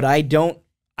 No, but I don't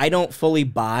fully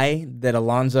buy that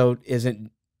Alonso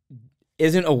isn't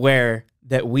aware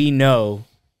that we know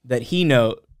that he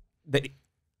know that,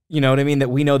 you know what I mean? That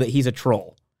we know that he's a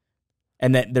troll,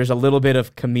 and that there's a little bit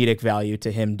of comedic value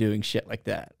to him doing shit like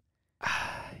that.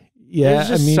 Yeah, there's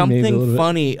just something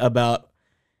funny about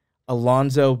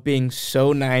Alonso being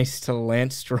so nice to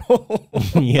Lance Stroll.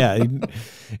 Yeah,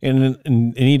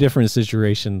 in any different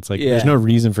situations, like there's no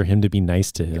reason for him to be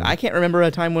nice to him. I can't remember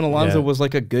a time when Alonso was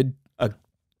like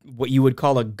what you would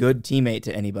call a good teammate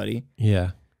to anybody.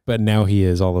 Yeah, but now he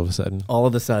is all of a sudden.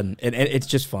 And it's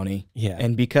just funny. Yeah,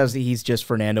 and because he's just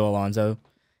Fernando Alonso,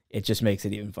 it just makes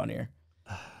it even funnier.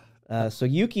 So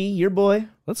Yuki, your boy,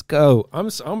 let's go. I'm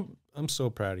so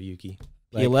proud of Yuki.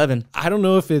 Like, P11. I don't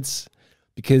know if it's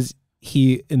because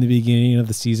he, in the beginning of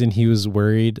the season, he was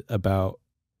worried about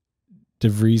De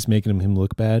Vries making him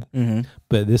look bad. Mm-hmm.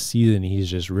 But this season, he's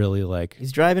just really like...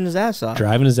 He's driving his ass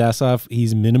off.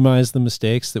 He's minimized the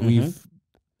mistakes that we've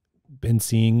been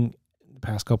seeing the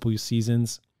past couple of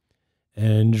seasons.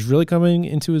 And just really coming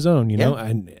into his own, you know?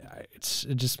 And it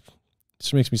just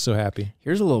makes me so happy.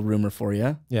 Here's a little rumor for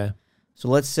you. Yeah. So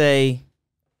let's say...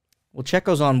 Well,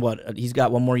 Checo's on what? He's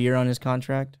got one more year on his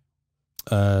contract?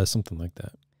 Something like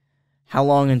that. How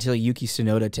long until Yuki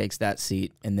Tsunoda takes that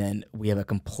seat, and then we have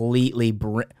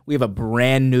a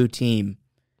brand new team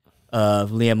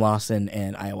of Liam Lawson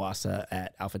and Iwasa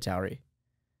at AlphaTauri?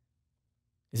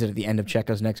 Is it at the end of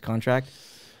Checo's next contract?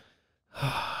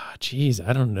 Jeez,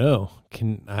 I don't know.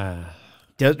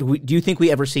 Do you think we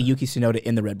ever see Yuki Tsunoda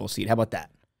in the Red Bull seat? How about that?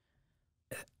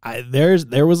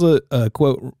 There was a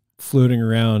quote floating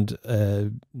around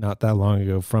not that long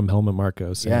ago from Helmut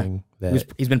Marko saying that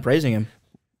he's been praising him.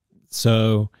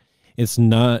 So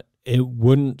it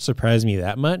wouldn't surprise me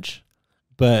that much,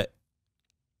 but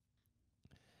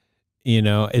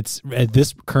it's at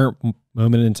this current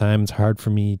moment in time, it's hard for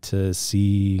me to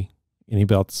see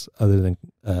anybody else other than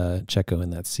Checo in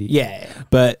that seat. Yeah.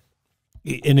 But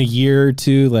in a year or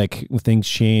two, like when things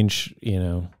change,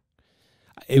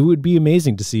 it would be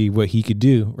amazing to see what he could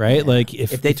do, right? Yeah. Like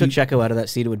if they took Checo out of that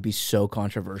seat, it would be so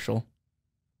controversial.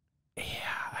 Yeah,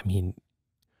 I mean,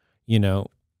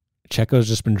 Checo's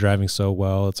just been driving so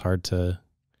well. It's hard to,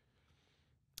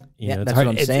 that's what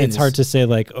I'm saying. It's hard to say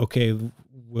like, okay,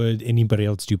 would anybody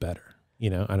else do better? I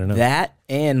don't know. That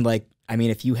and like, I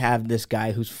mean, if you have this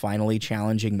guy who's finally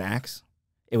challenging Max,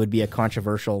 it would be a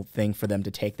controversial thing for them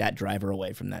to take that driver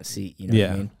away from that seat. You know what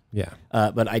I mean? Yeah.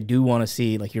 But I do want to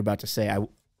see, like you're about to say,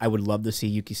 I would love to see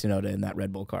Yuki Tsunoda in that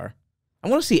Red Bull car. I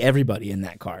want to see everybody in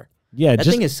that car. Yeah, that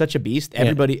thing is such a beast.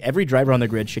 Every driver on the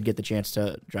grid should get the chance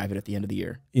to drive it at the end of the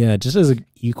year. Yeah, just as an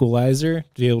equalizer,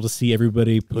 to be able to see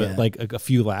everybody put like a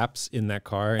few laps in that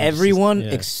car. Everyone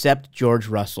except George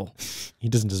Russell. He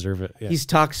doesn't deserve it. Yeah. He's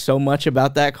talked so much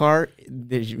about that car.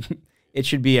 It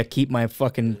should be a keep my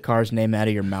fucking car's name out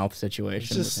of your mouth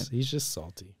situation. He's just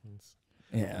salty.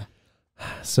 Yeah.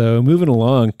 So moving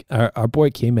along, our boy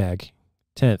K-Mag,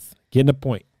 10th, getting a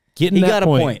point. He got a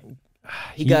point.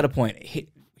 He got a point. He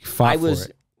fought for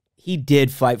it. He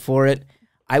did fight for it.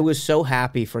 I was so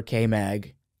happy for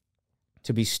K-Mag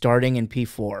to be starting in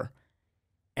P4,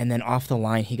 and then off the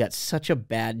line, he got such a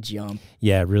bad jump.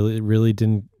 Yeah, really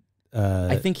didn't.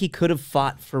 I think he could have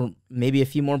fought for maybe a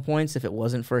few more points if it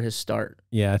wasn't for his start.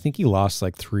 Yeah, I think he lost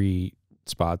like 3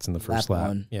 spots in the first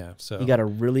lap. Yeah, so he got a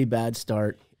really bad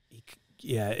start.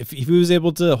 Yeah, if he was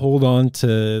able to hold on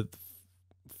to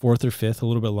 4th or 5th a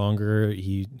little bit longer,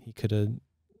 he could have,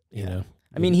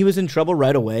 I mean, he was in trouble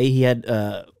right away. He had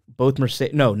not both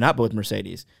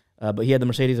Mercedes, but he had the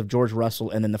Mercedes of George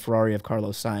Russell and then the Ferrari of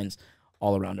Carlos Sainz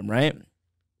all around him, right?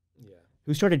 Yeah.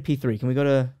 Who started P3? Can we go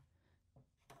to...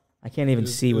 I can't even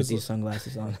see with these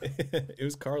sunglasses on. It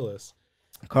was Carlos.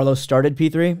 Carlos started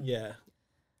P3? Yeah.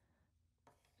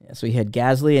 Yeah, so he had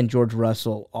Gasly and George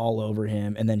Russell all over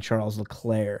him, and then Charles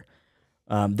Leclerc.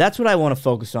 That's what I want to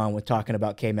focus on with talking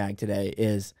about K-Mag today,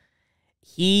 is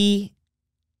he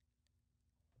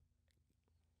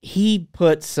He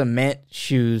put cement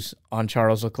shoes on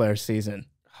Charles Leclerc's season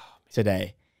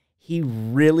today. He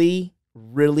really,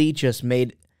 really just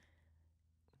made...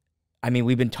 I mean,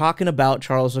 we've been talking about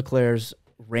Charles Leclerc's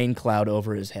rain cloud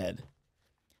over his head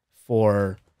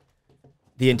for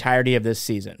the entirety of this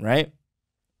season, right?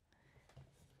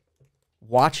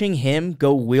 Watching him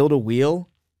go wheel to wheel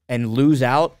and lose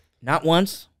out, not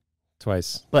once,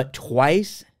 twice, but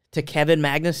twice to Kevin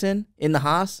Magnussen in the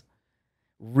Haas,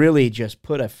 really just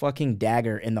put a fucking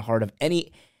dagger in the heart of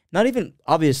any, not even,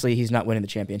 obviously he's not winning the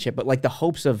championship, but like the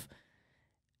hopes of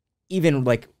even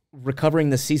like recovering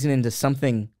the season into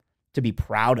something to be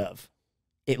proud of.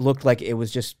 It looked like it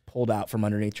was just pulled out from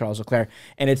underneath Charles Leclerc.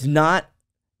 And it's not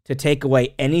to take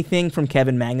away anything from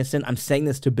Kevin Magnussen. I'm saying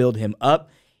this to build him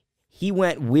up. He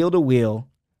went wheel to wheel,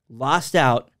 lost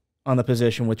out on the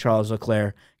position with Charles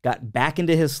Leclerc, got back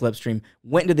into his slipstream,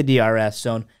 went into the DRS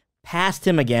zone, passed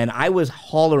him again. I was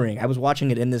hollering. I was watching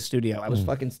it in this studio. I was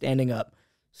fucking standing up,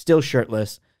 still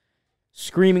shirtless,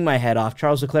 screaming my head off.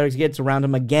 Charles Leclerc gets around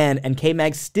him again, and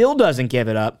K-Mag still doesn't give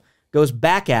it up, goes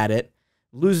back at it,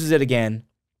 loses it again,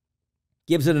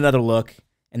 gives it another look,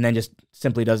 and then just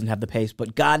simply doesn't have the pace.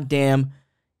 But goddamn,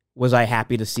 was I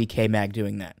happy to see K-Mag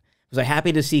doing that. Was I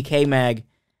happy to see K-Mag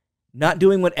not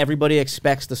doing what everybody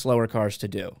expects the slower cars to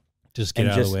do. Just get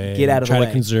out of the way. Get out of the way. Try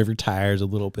to conserve your tires a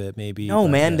little bit, maybe. No,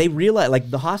 man, they realized, like,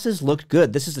 the Haas's looked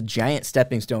good. This is a giant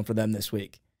stepping stone for them this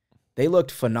week. They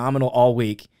looked phenomenal all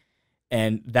week,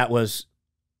 and that was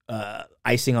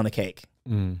icing on the cake.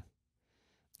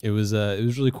 It was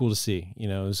really cool to see. You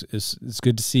know, it's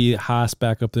good to see Haas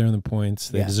back up there in the points.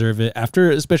 They deserve it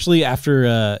especially after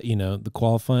the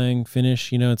qualifying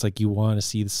finish. You know, it's like you want to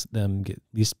see them at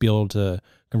least be able to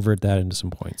convert that into some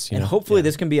points. And hopefully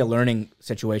this can be a learning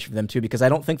situation for them too, because I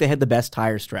don't think they had the best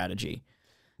tire strategy.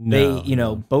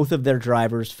 Both of their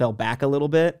drivers fell back a little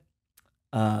bit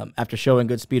after showing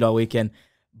good speed all weekend,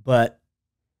 but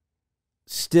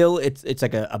still, it's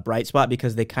like a bright spot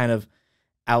because they kind of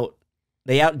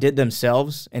outdid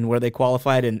themselves and where they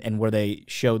qualified and where they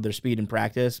showed their speed in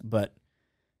practice. But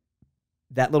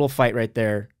that little fight right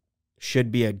there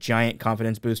should be a giant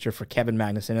confidence booster for Kevin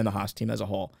Magnussen and the Haas team as a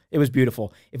whole. It was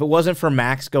beautiful. If it wasn't for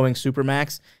Max going super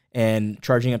max and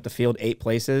charging up the field 8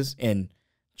 places in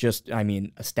just,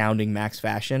 astounding Max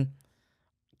fashion,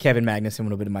 Kevin Magnussen would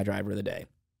have been my driver of the day.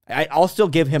 I'll still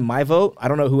give him my vote. I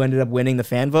don't know who ended up winning the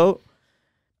fan vote.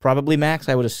 Probably Max,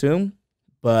 I would assume.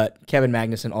 But Kevin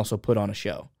Magnussen also put on a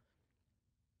show.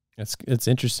 It's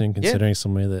interesting considering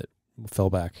somebody that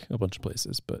fell back a bunch of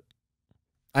places, but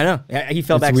I know he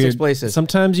fell back weird. 6 places.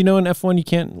 Sometimes in F1 you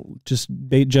can't just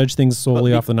judge things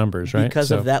solely off the numbers, right? Because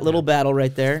of that little battle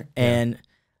right there, and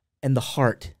the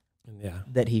heart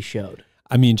that he showed.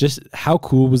 I mean, just how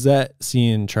cool was that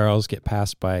seeing Charles get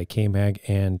passed by K-Mag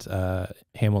and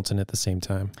Hamilton at the same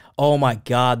time? Oh my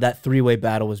God, that 3-way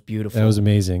battle was beautiful. That was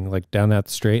amazing. Like down that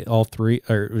straight, all three,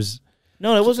 or it was...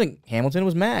 No, it wasn't Hamilton, it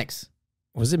was Max.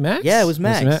 Was it Max? Yeah, it was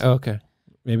Max. Oh, okay.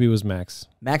 Maybe it was Max.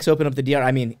 Max opened up the DR.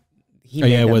 I mean,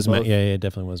 it was Max. Yeah, it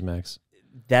definitely was Max.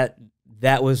 That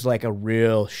was like a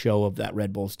real show of that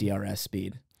Red Bull's DRS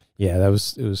speed. Yeah, it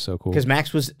was so cool. Because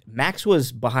Max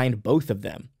was behind both of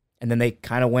them. And then they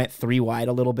kind of went 3 wide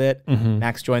a little bit. Mm-hmm.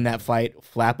 Max joined that fight.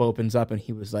 Flap opens up, and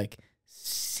he was like,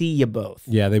 see you both.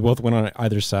 Yeah, they both went on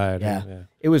either side. Yeah.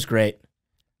 It was great.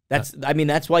 That's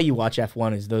why you watch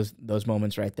F1 is those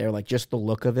moments right there. Like, just the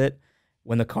look of it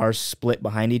when the cars split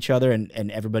behind each other and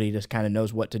everybody just kind of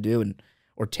knows what to do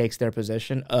or takes their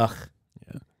position. Ugh.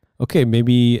 Yeah. Okay,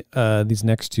 maybe these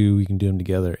next two, we can do them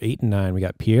together. 8 and 9. We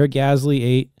got Pierre Gasly,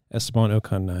 8. Esteban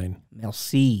Ocon, 9.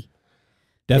 Merci.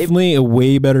 Definitely a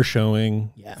way better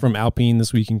showing from Alpine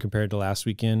this weekend compared to last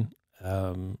weekend.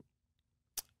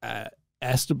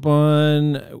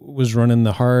 Esteban was running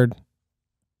the hard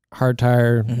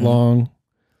tire, long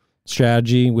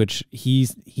strategy, which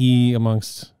he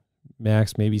amongst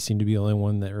Max maybe seemed to be the only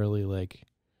one that really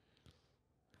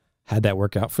had that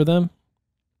work out for them.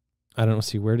 I don't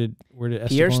see where did Esteban...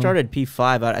 Pierre started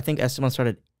P5. I think Esteban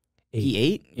started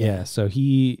P8. Yeah, so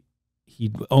he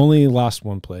only lost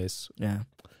 1 place. Yeah.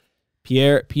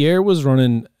 Pierre was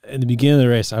running in the beginning of the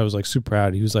race. I was super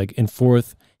proud. He was in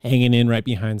 4th, hanging in right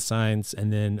behind Sainz,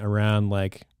 and then around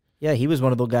Yeah, he was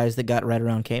one of the guys that got right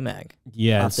around K-Mag.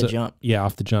 Yeah, off the jump. Yeah,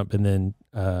 off the jump, and then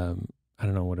I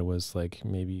don't know what it was,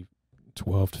 maybe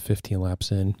 12 to 15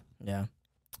 laps in. Yeah,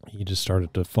 he just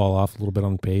started to fall off a little bit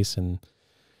on the pace, and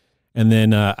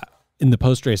then in the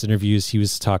post race interviews, he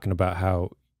was talking about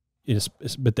how,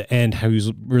 at the end, how he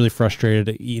was really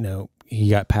frustrated. He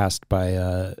got passed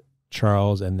by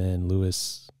Charles and then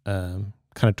Lewis kind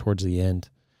of towards the end,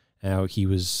 how he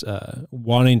was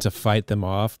wanting to fight them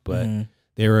off, but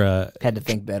they were had to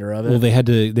think better of it. Well, they had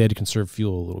to conserve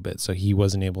fuel a little bit, so he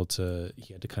wasn't able to.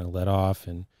 He had to kind of let off,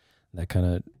 and that kind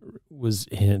of was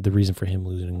the reason for him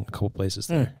losing a couple places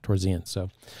there towards the end. So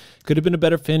could have been a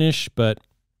better finish, but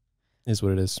is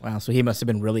what it is. Wow, so he must have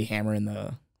been really hammering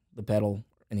the pedal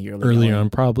in the earlier on,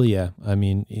 probably. Yeah, I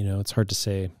mean, it's hard to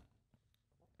say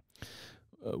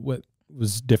what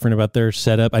was different about their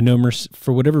setup. I know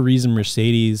for whatever reason,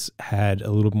 Mercedes had a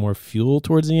little more fuel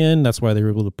towards the end. That's why they were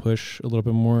able to push a little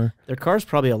bit more. Their car's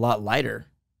probably a lot lighter,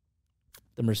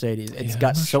 the Mercedes. It's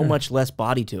got so much less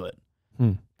body to it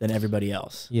than everybody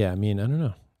else. Yeah, I mean, I don't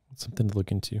know. It's something to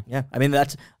look into. Yeah, I mean,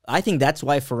 I think that's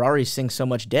why Ferrari sings so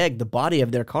much deg. The body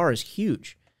of their car is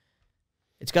huge.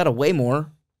 It's got to weigh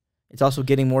more. It's also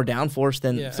getting more downforce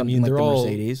than something like the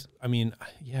Mercedes. I mean,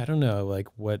 I don't know, like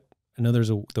what. I know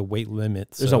there's the weight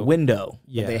limit. There's a window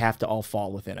that they have to all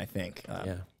fall within, I think.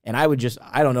 And I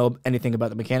don't know anything about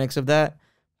the mechanics of that,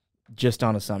 just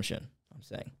on assumption, I'm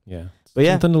saying. Yeah. But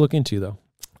something to look into,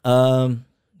 though.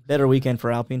 Better weekend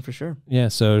for Alpine for sure. Yeah,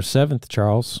 so 7th,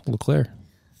 Charles Leclerc.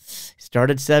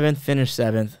 Started 7th, finished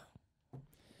 7th.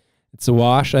 It's a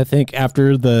wash, I think.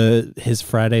 After his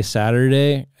Friday,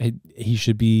 Saturday, he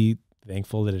should be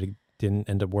thankful that it didn't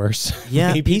end up worse.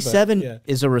 Yeah, maybe, P7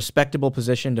 is a respectable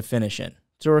position to finish in.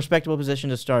 It's a respectable position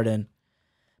to start in.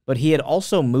 But he had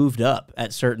also moved up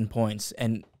at certain points.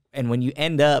 And when you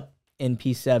end up in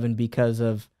P7 because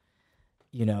of,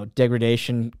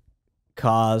 degradation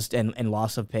caused and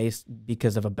loss of pace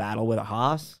because of a battle with a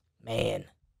Haas, man,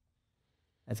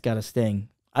 that's got to sting.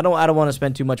 I don't want to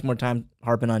spend too much more time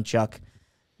harping on Chuck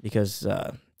because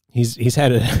he's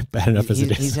had it bad enough as it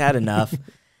is. He's had enough.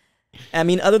 I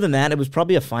mean, other than that, it was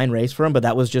probably a fine race for him, but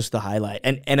that was just the highlight.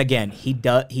 And again, he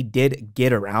did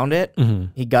get around it. Mm-hmm.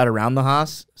 He got around the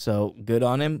Haas, so good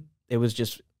on him. It was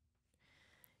just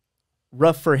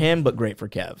rough for him, but great for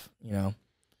Kev,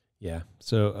 Yeah.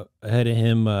 So ahead of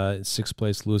him, 6th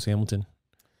place, Lewis Hamilton.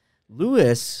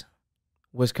 Lewis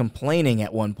was complaining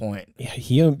at one point.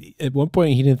 Yeah, at one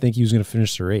point he didn't think he was going to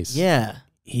finish the race. Yeah.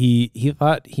 He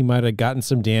thought he might have gotten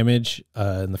some damage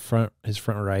in his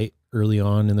front right early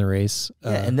on in the race.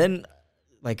 Yeah, and then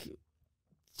like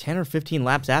 10 or 15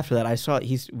 laps after that, I saw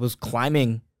he was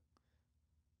climbing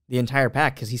the entire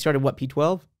pack because he started,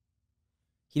 P12?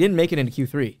 He didn't make it into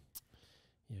Q3.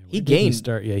 Yeah, he gained.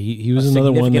 He was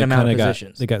another one that kind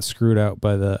of got screwed out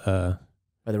by the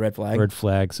red flag. Red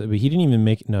flags, but he didn't even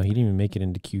make it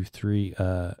into Q3.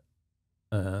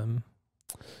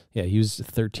 He was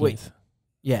 13th. Wait.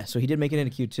 Yeah, so he did make it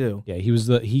into Q2. Yeah,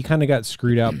 he kind of got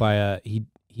screwed out by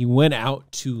he went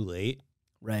out too late.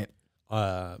 Right.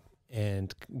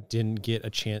 And didn't get a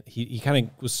chance. He kind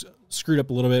of was screwed up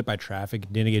a little bit by traffic.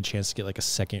 Didn't get a chance to get like a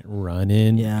second run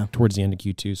in towards the end of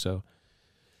Q2. So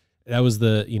that was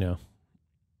the,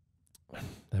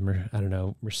 I don't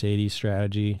know, Mercedes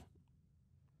strategy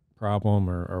problem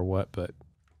or what, but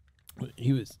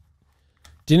he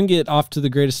didn't get off to the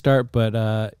greatest start, but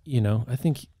I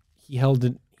think he held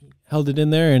it in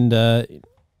there and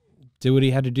did what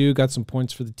he had to do, got some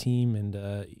points for the team, and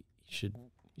he should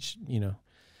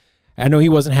I know he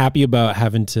wasn't happy about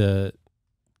having to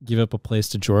give up a place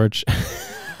to George.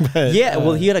 But,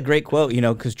 well, he had a great quote,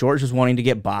 because George was wanting to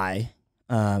get by,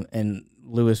 and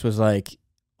Lewis was like,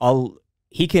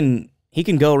 he can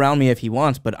go around me if he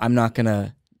wants, but I'm not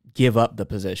gonna give up the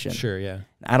position. Sure, yeah.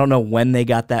 I don't know when they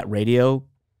got that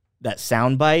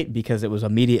sound bite, because it was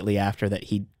immediately after that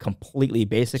he completely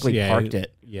basically parked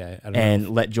it and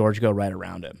let George go right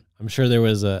around him. I'm sure there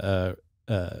was a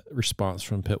response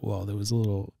from pit wall that was a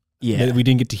little that we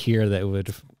didn't get to hear that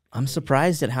would. I'm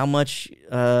surprised at how much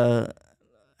of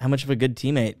a good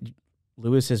teammate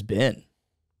Lewis has been,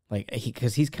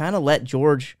 because he's kind of let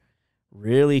George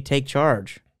really take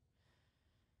charge.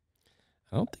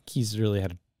 I don't think he's really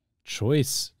had a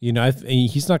choice.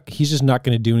 He's just not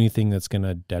going to do anything that's going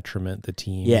to detriment the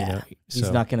team. Yeah, he's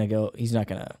not going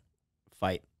to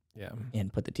fight. Yeah,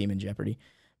 and put the team in jeopardy.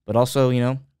 But also,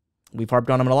 we've harped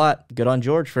on him a lot. Good on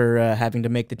George for having to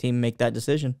make the team make that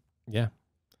decision. Yeah.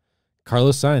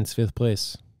 Carlos Sainz, 5th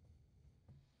place.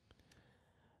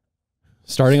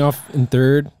 Starting off in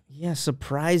 3rd. Yeah,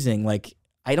 surprising.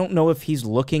 I don't know if he's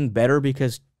looking better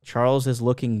because Charles is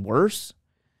looking worse,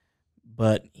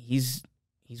 but he's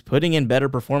putting in better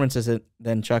performances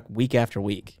than Chuck week after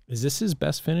week. Is this his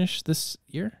best finish this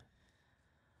year?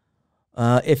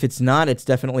 If it's not, it's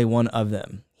definitely one of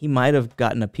them. He might have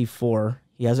gotten a P4.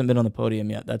 He hasn't been on the podium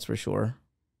yet, that's for sure.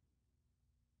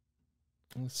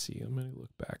 Let's see. I'm going to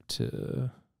look back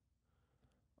to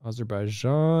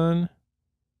Azerbaijan.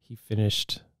 He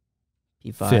finished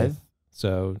P5. 5th.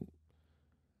 So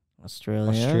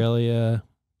Australia.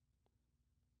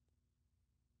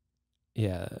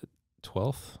 Yeah,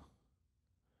 12th.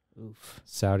 Oof.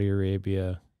 Saudi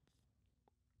Arabia,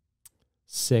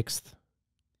 6th.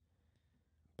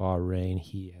 Bahrain,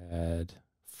 he had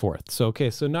 4th. So,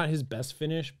 okay, so not his best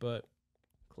finish, but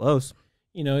close.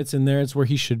 You know, it's in there. It's where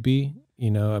he should be. You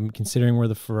know, I'm considering where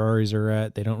the Ferraris are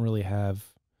at. They don't really have.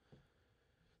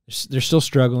 They're still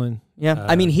struggling. Yeah,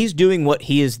 I mean, he's doing what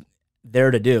he is there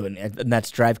to do, and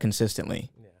that's drive consistently.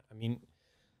 Yeah, I mean,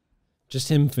 just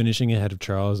him finishing ahead of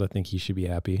Charles, I think he should be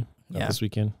happy this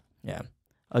weekend. Yeah.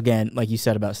 Again, like you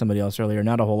said about somebody else earlier,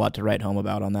 not a whole lot to write home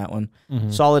about on that one.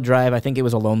 Mm-hmm. Solid drive. I think it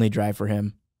was a lonely drive for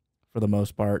him for the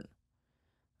most part.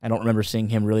 I don't remember seeing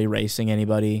him really racing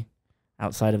anybody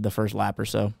outside of the first lap or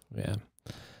so. Yeah.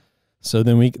 So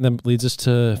then that leads us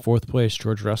to 4th place,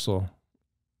 George Russell.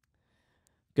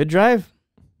 Good drive.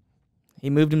 He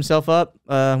moved himself up.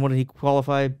 What did he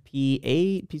qualify?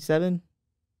 P8, P7,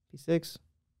 P6?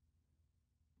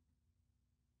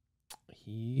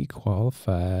 He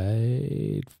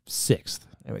qualified 6th.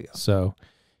 There we go. So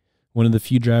one of the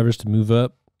few drivers to move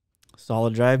up.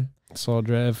 Solid drive.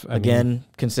 Again,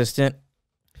 consistent.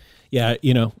 Yeah,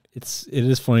 you know, it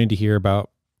is funny to hear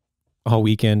about all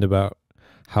weekend about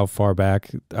how far back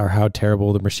or how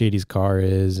terrible the Mercedes car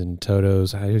is, and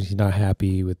Toto's he's not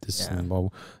happy with this. Yeah. And,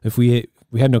 well, if we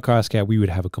had no cost cap, we would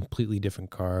have a completely different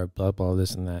car. Blah blah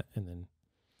this and that, and then,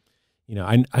 you know,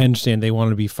 I understand they want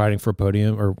to be fighting for a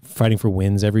podium or fighting for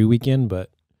wins every weekend, but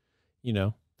you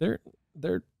know they're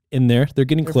in there. They're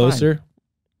getting closer. Fine.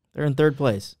 They're in 3rd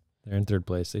place. They're in 3rd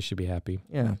place. They should be happy.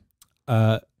 Yeah.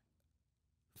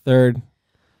 3rd,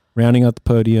 rounding out the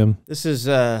podium. This is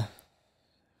the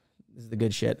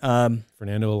good shit.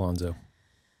 Fernando Alonso.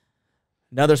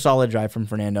 Another solid drive from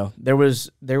Fernando. There was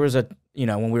a, you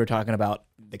know, when we were talking about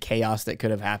the chaos that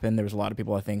could have happened, there was a lot of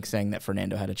people, I think, saying that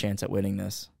Fernando had a chance at winning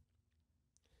this.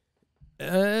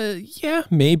 Yeah,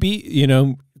 maybe. You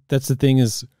know, that's the thing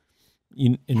is,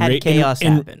 chaos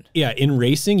happened. Yeah, in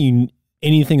racing,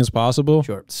 anything is possible.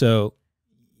 Sure. So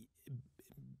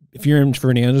if you're in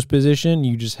Fernando's position,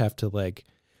 you just have to like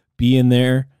be in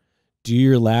there, do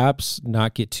your laps,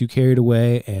 not get too carried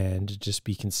away, and just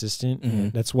be consistent. Mm-hmm.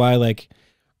 And that's why, like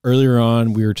earlier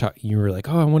on, you were like,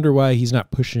 "Oh, I wonder why he's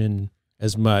not pushing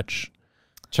as much."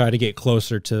 Try to get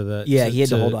closer to the. Yeah, he had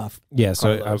to hold off. Yeah,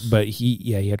 but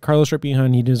he had Carlos right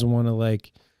behind. He doesn't want to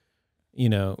like, you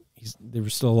know, there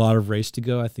was still a lot of race to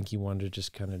go. I think he wanted to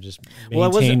just kind of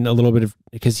maintain a little bit of,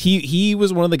 because he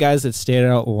was one of the guys that stayed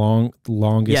out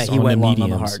longest. Yeah, he went long on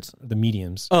the hards, the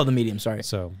mediums. Oh, the mediums. Sorry.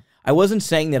 So I wasn't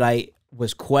saying that I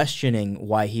was questioning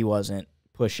why he wasn't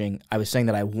pushing. I was saying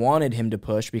that I wanted him to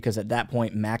push because at that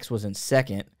point Max was in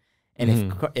 2nd,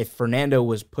 and if Fernando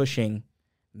was pushing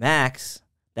Max,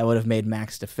 that would have made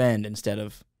Max defend instead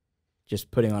of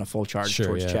just putting on a full charge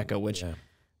towards Checo, which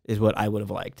is what I would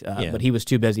have liked. But he was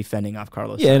too busy fending off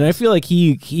Carlos. Yeah, and I feel like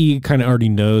he kind of already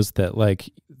knows that like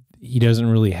he doesn't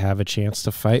really have a chance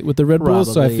to fight with the Red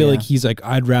Bulls. So I feel like he's like,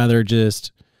 I'd rather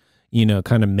just, you know,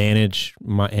 kind of manage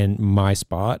my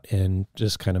spot and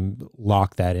just kind of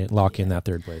lock in that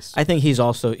 3rd place. I think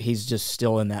he's just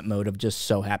still in that mode of just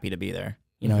so happy to be there.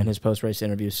 You know, in his post-race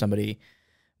interview,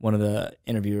 one of the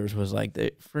interviewers was like,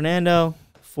 Fernando,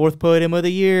 4th podium of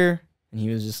the year. And he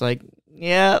was just like,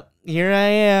 yeah, here I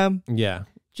am. Yeah.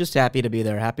 Just happy to be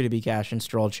there, happy to be cashing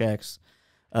Stroll checks.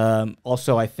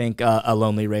 Also, I think a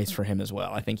lonely race for him as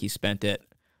well. I think he spent it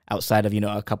outside of, you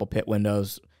know, a couple pit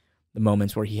windows, the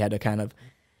moments where he had to kind of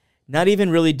not even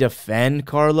really defend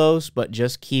Carlos, but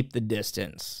just keep the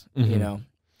distance, you know.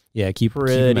 Yeah, keep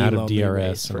him out of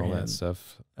DRS and all that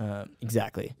stuff.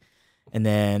 Exactly. And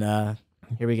then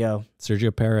here we go.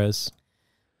 Sergio Perez.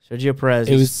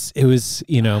 It was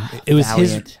you know, it was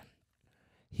valiant.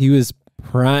 He was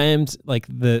primed, like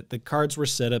the cards were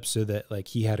set up so that like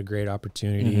he had a great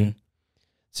opportunity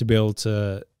to be able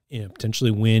to, you know,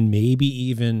 potentially win, maybe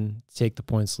even take the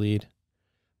points lead.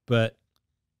 But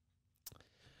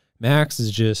Max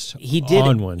is just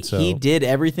on one. So he did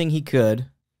everything he could.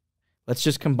 Let's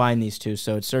just combine these two.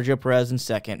 So it's Sergio Perez in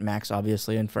 2nd, Max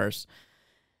obviously in 1st.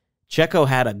 Checo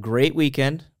had a great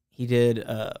weekend. He did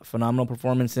a phenomenal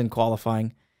performance in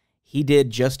qualifying. He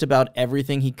did just about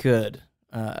everything he could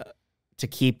to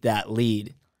keep that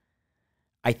lead.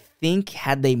 I think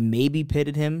had they maybe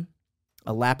pitted him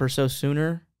a lap or so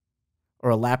sooner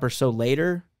or a lap or so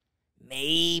later,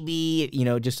 maybe, you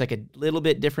know, just like a little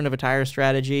bit different of a tire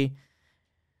strategy,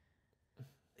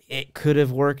 it could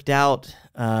have worked out.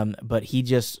 But he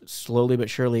just slowly but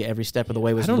surely every step of the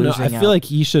way was losing out. I feel like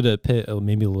he should have pit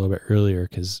maybe a little bit earlier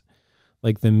because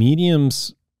like the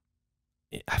mediums,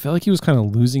 I felt like he was kind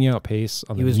of losing out pace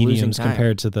on the mediums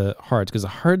compared to the hards, because the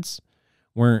hards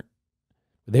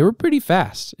they were pretty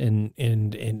fast, and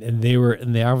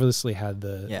they obviously had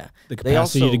the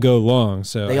capacity to go long.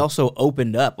 So they also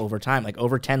opened up over time, like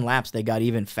over 10 laps, they got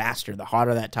even faster the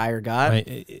hotter that tire got.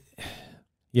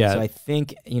 Yeah. So I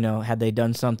think, had they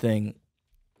done something,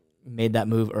 made that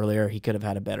move earlier, he could have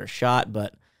had a better shot.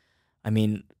 But I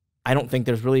mean, I don't think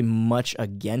there's really much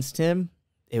against him.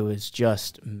 It was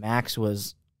just Max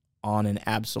was on an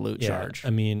absolute charge. I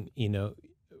mean,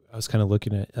 I was kind of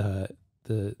looking at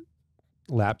the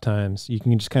lap times. You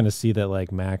can just kind of see that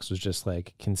like Max was just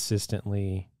like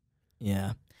consistently.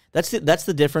 Yeah, that's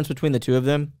the difference between the two of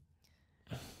them.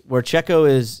 Where Checo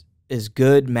is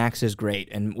good, Max is great,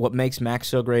 and what makes Max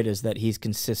so great is that he's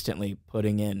consistently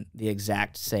putting in the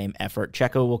exact same effort.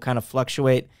 Checo will kind of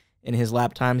fluctuate in his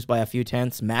lap times by a few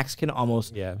tenths. Max can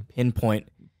almost pinpoint.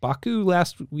 Baku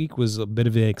last week was a bit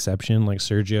of an exception. Like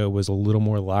Sergio was a little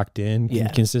more locked in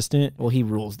and consistent. Well, he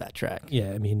rules that track.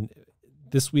 Yeah, I mean,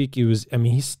 this week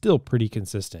he's still pretty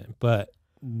consistent, but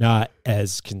not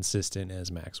as consistent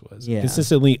as Max was. Yeah.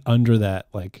 Consistently under that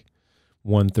like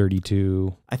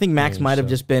 132. I think Max might have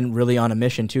just been really on a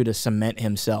mission too to cement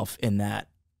himself in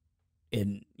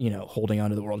holding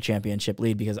on to the world championship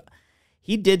lead, because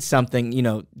he did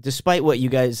something, despite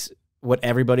what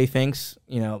everybody thinks,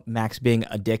 Max being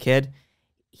a dickhead,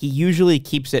 he usually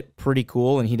keeps it pretty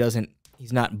cool, and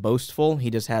he's not boastful. He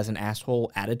just has an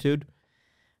asshole attitude.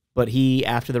 But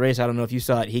after the race, I don't know if you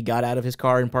saw it, he got out of his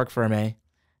car in Parc Ferme,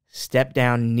 stepped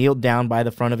down, kneeled down by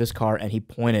the front of his car, and he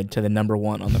pointed to the number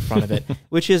 1 on the front of it,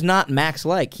 which is not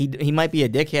Max-like. He might be a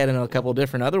dickhead in a couple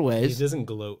different other ways. He doesn't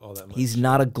gloat all that much. He's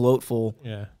not a gloatful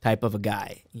type of a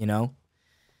guy,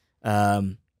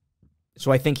 So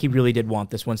I think he really did want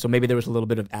this one. So maybe there was a little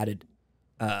bit of added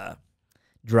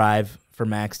drive for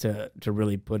Max to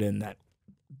really put in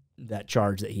that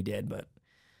charge that he did, but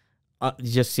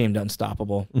he just seemed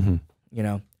unstoppable. Mm-hmm.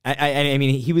 I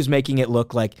mean, he was making it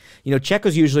look like,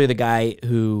 Checo's usually the guy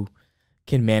who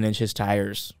can manage his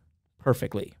tires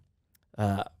perfectly.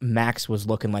 Max was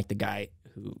looking like the guy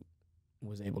who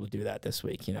was able to do that this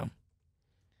week,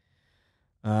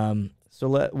 So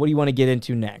what do you want to get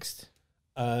into next?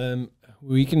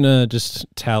 We can just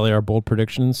tally our bold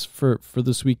predictions for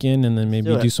this weekend, and then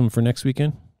maybe do some for next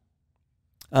weekend.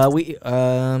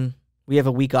 We have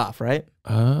a week off, right?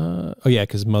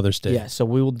 Because Mother's Day. Yeah, so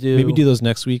we will maybe do those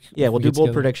next week. Yeah, we'll do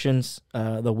bold predictions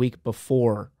the week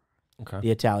before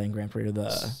the Italian Grand Prix.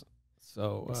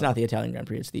 So it's not the Italian Grand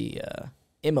Prix; it's the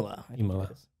Imola.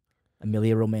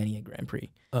 Emilia-Romagna Grand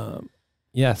Prix.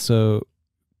 So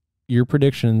your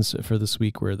predictions for this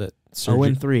week were that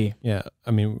 0-3. Yeah,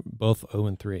 I mean both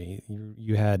 0-3.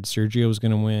 You had Sergio was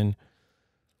going to win.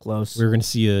 Close. We were going to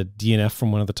see a DNF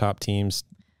from one of the top teams.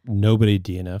 Nobody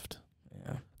DNF'd.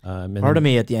 Yeah. Part of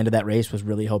me at the end of that race was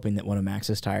really hoping that one of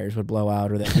Max's tires would blow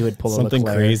out, or that he would pull something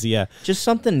crazy. Yeah, just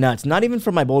something nuts. Not even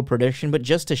for my bold prediction, but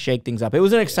just to shake things up. It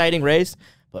was an exciting race,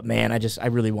 but man, I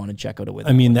really wanted Checo to win.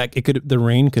 I mean, the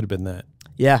rain could have been that.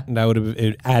 Yeah, and that would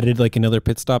have added like another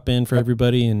pit stop in for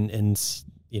everybody, and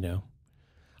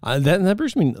that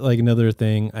brings me like another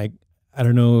thing. I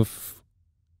don't know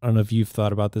if you've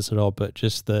thought about this at all, but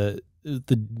just the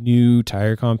new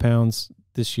tire compounds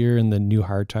this year and the new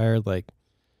hard tire, like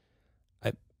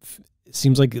it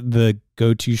seems like the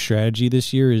go-to strategy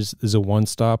this year is a one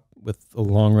stop with a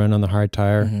long run on the hard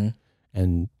tire,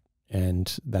 and I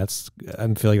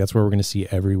feel like that's where we're going to see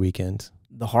every weekend.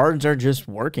 The hards are just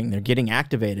working; they're getting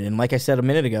activated, and like I said a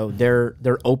minute ago,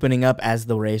 they're opening up as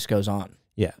the race goes on.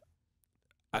 Yeah,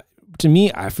 to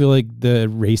me, I feel like the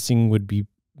racing would be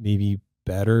maybe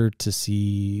better to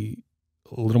see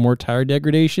a little more tire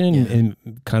degradation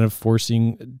and kind of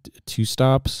forcing 2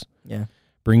 stops. Yeah.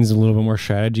 Brings a little bit more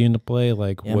strategy into play,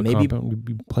 like what compound would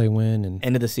we play when. And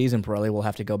end of the season, probably we'll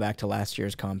have to go back to last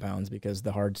year's compounds because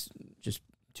the hard's just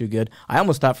too good. I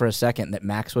almost thought for a second that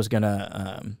Max was going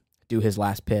to do his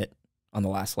last pit on the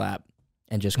last lap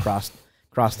and just cross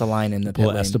the line in the pit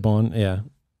lane. Esteban,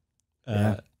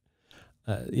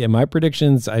 my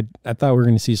predictions, I thought we were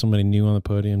going to see somebody new on the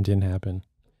podium. Didn't happen.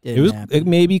 It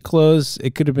may be close.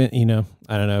 It could have been,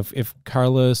 I don't know if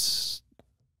Carlos,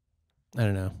 I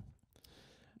don't know.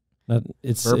 It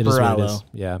is what it is.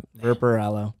 Yeah.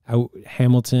 Verperalo.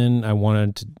 Hamilton,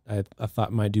 I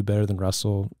thought might do better than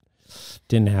Russell.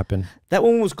 Didn't happen. That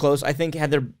one was close. I think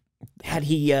had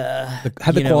he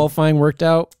the qualifying worked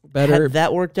out better. Had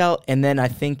that worked out, and then I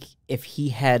think if he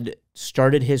had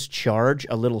started his charge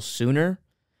a little sooner,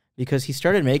 because he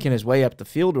started making his way up the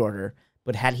field order,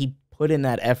 but had he put in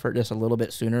that effort just a little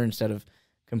bit sooner instead of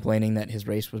complaining that his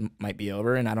race might be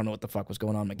over, and I don't know what the fuck was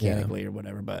going on mechanically or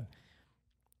whatever, but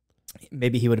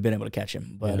maybe he would have been able to catch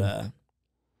him, but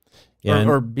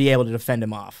or be able to defend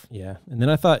him off. Yeah, and then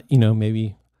I thought,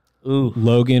 maybe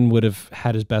Logan would have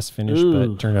had his best finish, but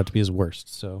it turned out to be his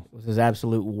worst. So it was his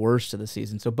absolute worst of the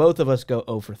season. So both of us go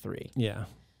 0 for 3. Yeah,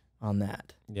 on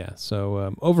that. Yeah.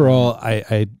 So overall,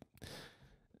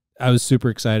 I was super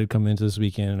excited coming into this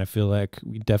weekend, and I feel like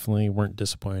we definitely weren't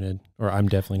disappointed, or I'm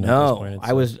definitely not disappointed.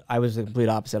 So. I was the complete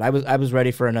opposite. I was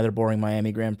ready for another boring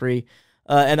Miami Grand Prix,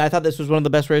 and I thought this was one of the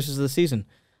best races of the season.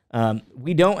 You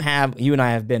and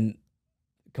I have been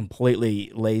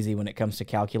completely lazy when it comes to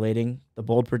calculating the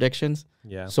bold predictions.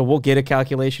 Yeah. So we'll get a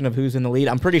calculation of who's in the lead.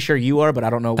 I'm pretty sure you are, but I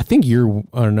don't know. I think you're.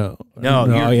 I don't know.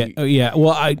 No. Yeah.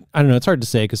 Well, I don't know. It's hard to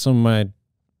say because some of my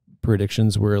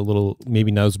predictions were a little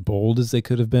maybe not as bold as they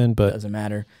could have been, but doesn't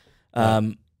matter.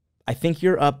 I think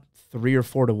you're up 3 or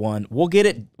 4 to 1. We'll get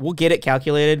it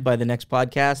calculated by the next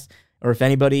podcast. Or if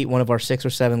anybody, one of our 6 or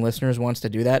 7 listeners wants to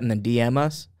do that and then DM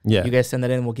us, you guys send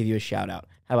that in, we'll give you a shout out.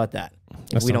 How about that?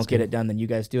 If we don't get it done, then you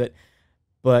guys do it.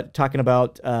 But talking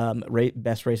about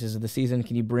best races of the season,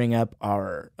 can you bring up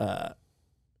our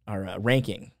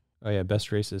ranking? Oh yeah,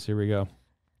 best races. Here we go.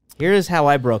 Here's how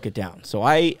I broke it down. So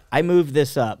I moved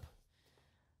this up.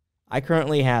 I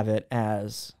currently have it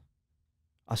as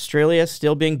Australia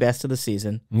still being best of the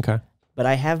season. Okay. But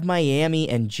I have Miami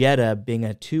and Jeddah being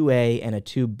a 2A and a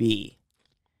 2B,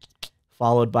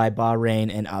 followed by Bahrain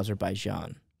and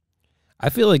Azerbaijan. I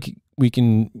feel like we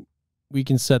can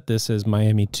set this as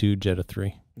Miami 2, Jeddah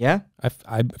 3. Yeah?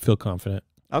 I feel confident.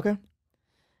 Okay.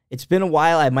 It's been a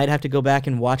while. I might have to go back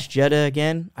and watch Jeddah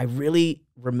again. I really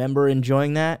remember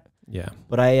enjoying that. Yeah.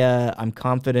 But I'm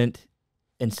confident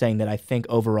in saying that I think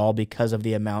overall, because of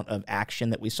the amount of action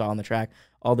that we saw on the track,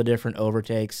 all the different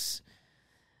overtakes,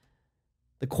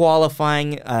 the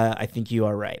qualifying, I think you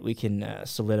are right. We can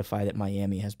solidify that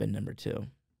Miami has been number 2.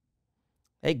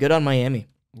 Hey, good on Miami.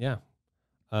 Yeah.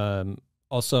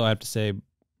 Also, I have to say,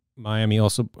 Miami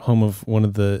also home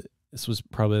of this was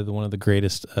probably one of the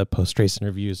greatest post-race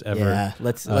interviews ever. Yeah,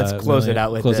 let's close it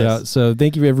out with this. Close it out. So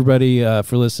thank you, everybody,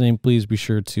 for listening. Please be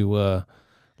sure to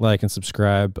like and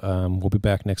subscribe. We'll be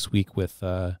back next week with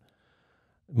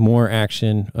more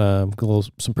action,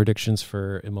 some predictions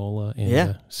for Imola.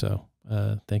 And, so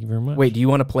thank you very much. Wait, do you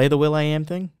want to play the will.i.am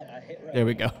thing? There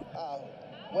we go.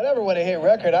 Whatever would a hit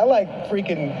record, I like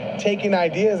freaking taking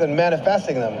ideas and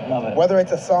manifesting them. Love it. Whether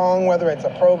it's a song, whether it's a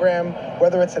program,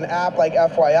 whether it's an app like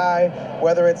FYI,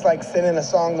 whether it's like sending a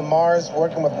song to Mars,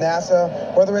 working with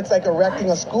NASA, whether it's like erecting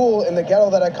a school in the ghetto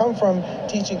that I come from,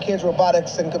 teaching kids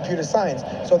robotics and computer science.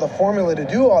 So the formula to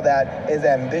do all that is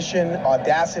ambition,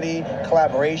 audacity,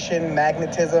 collaboration,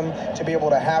 magnetism, to be able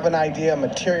to have an idea,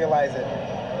 materialize it.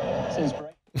 It's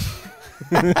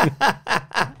inspiration.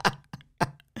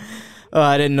 Oh,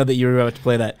 I didn't know that you were about to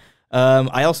play that.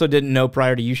 I also didn't know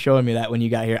prior to you showing me that when you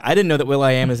got here. I didn't know that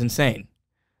will.i.am is insane.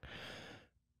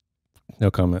 No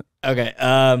comment. Okay.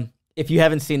 If you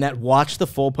haven't seen that, watch the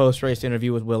full post-race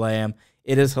interview with will.i.am.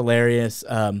 It is hilarious.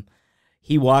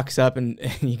 He walks up and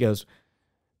he goes,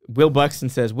 Will Buxton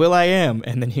says, will.i.am.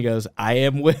 And then he goes, I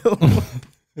am Will.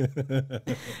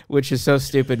 Which is so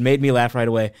stupid. Made me laugh right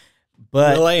away.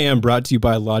 But will.i.am brought to you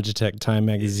by Logitech, Time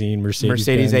Magazine,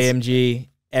 Mercedes AMG.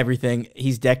 Everything.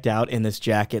 He's decked out in this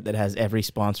jacket that has every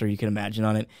sponsor you can imagine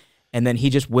on it. And then he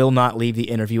just will not leave the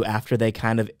interview after they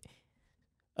kind of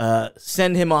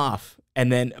send him off.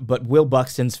 But Will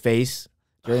Buxton's face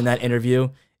during that interview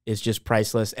is just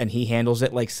priceless. And he handles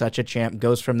it like such a champ,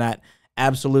 goes from that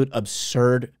absolute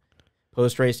absurd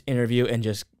post-race interview and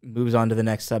just moves on to the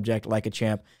next subject like a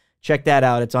champ. Check that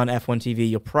out. It's on F1 TV.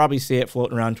 You'll probably see it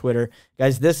floating around Twitter.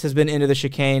 Guys, this has been Into the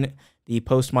Chicane, the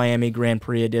post-Miami Grand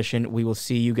Prix edition. We will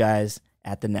see you guys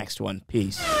at the next one.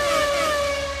 Peace.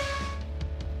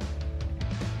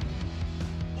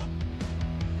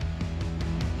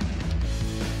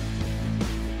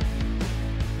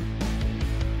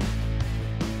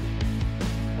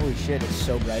 Holy shit, it's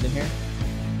so bright in here.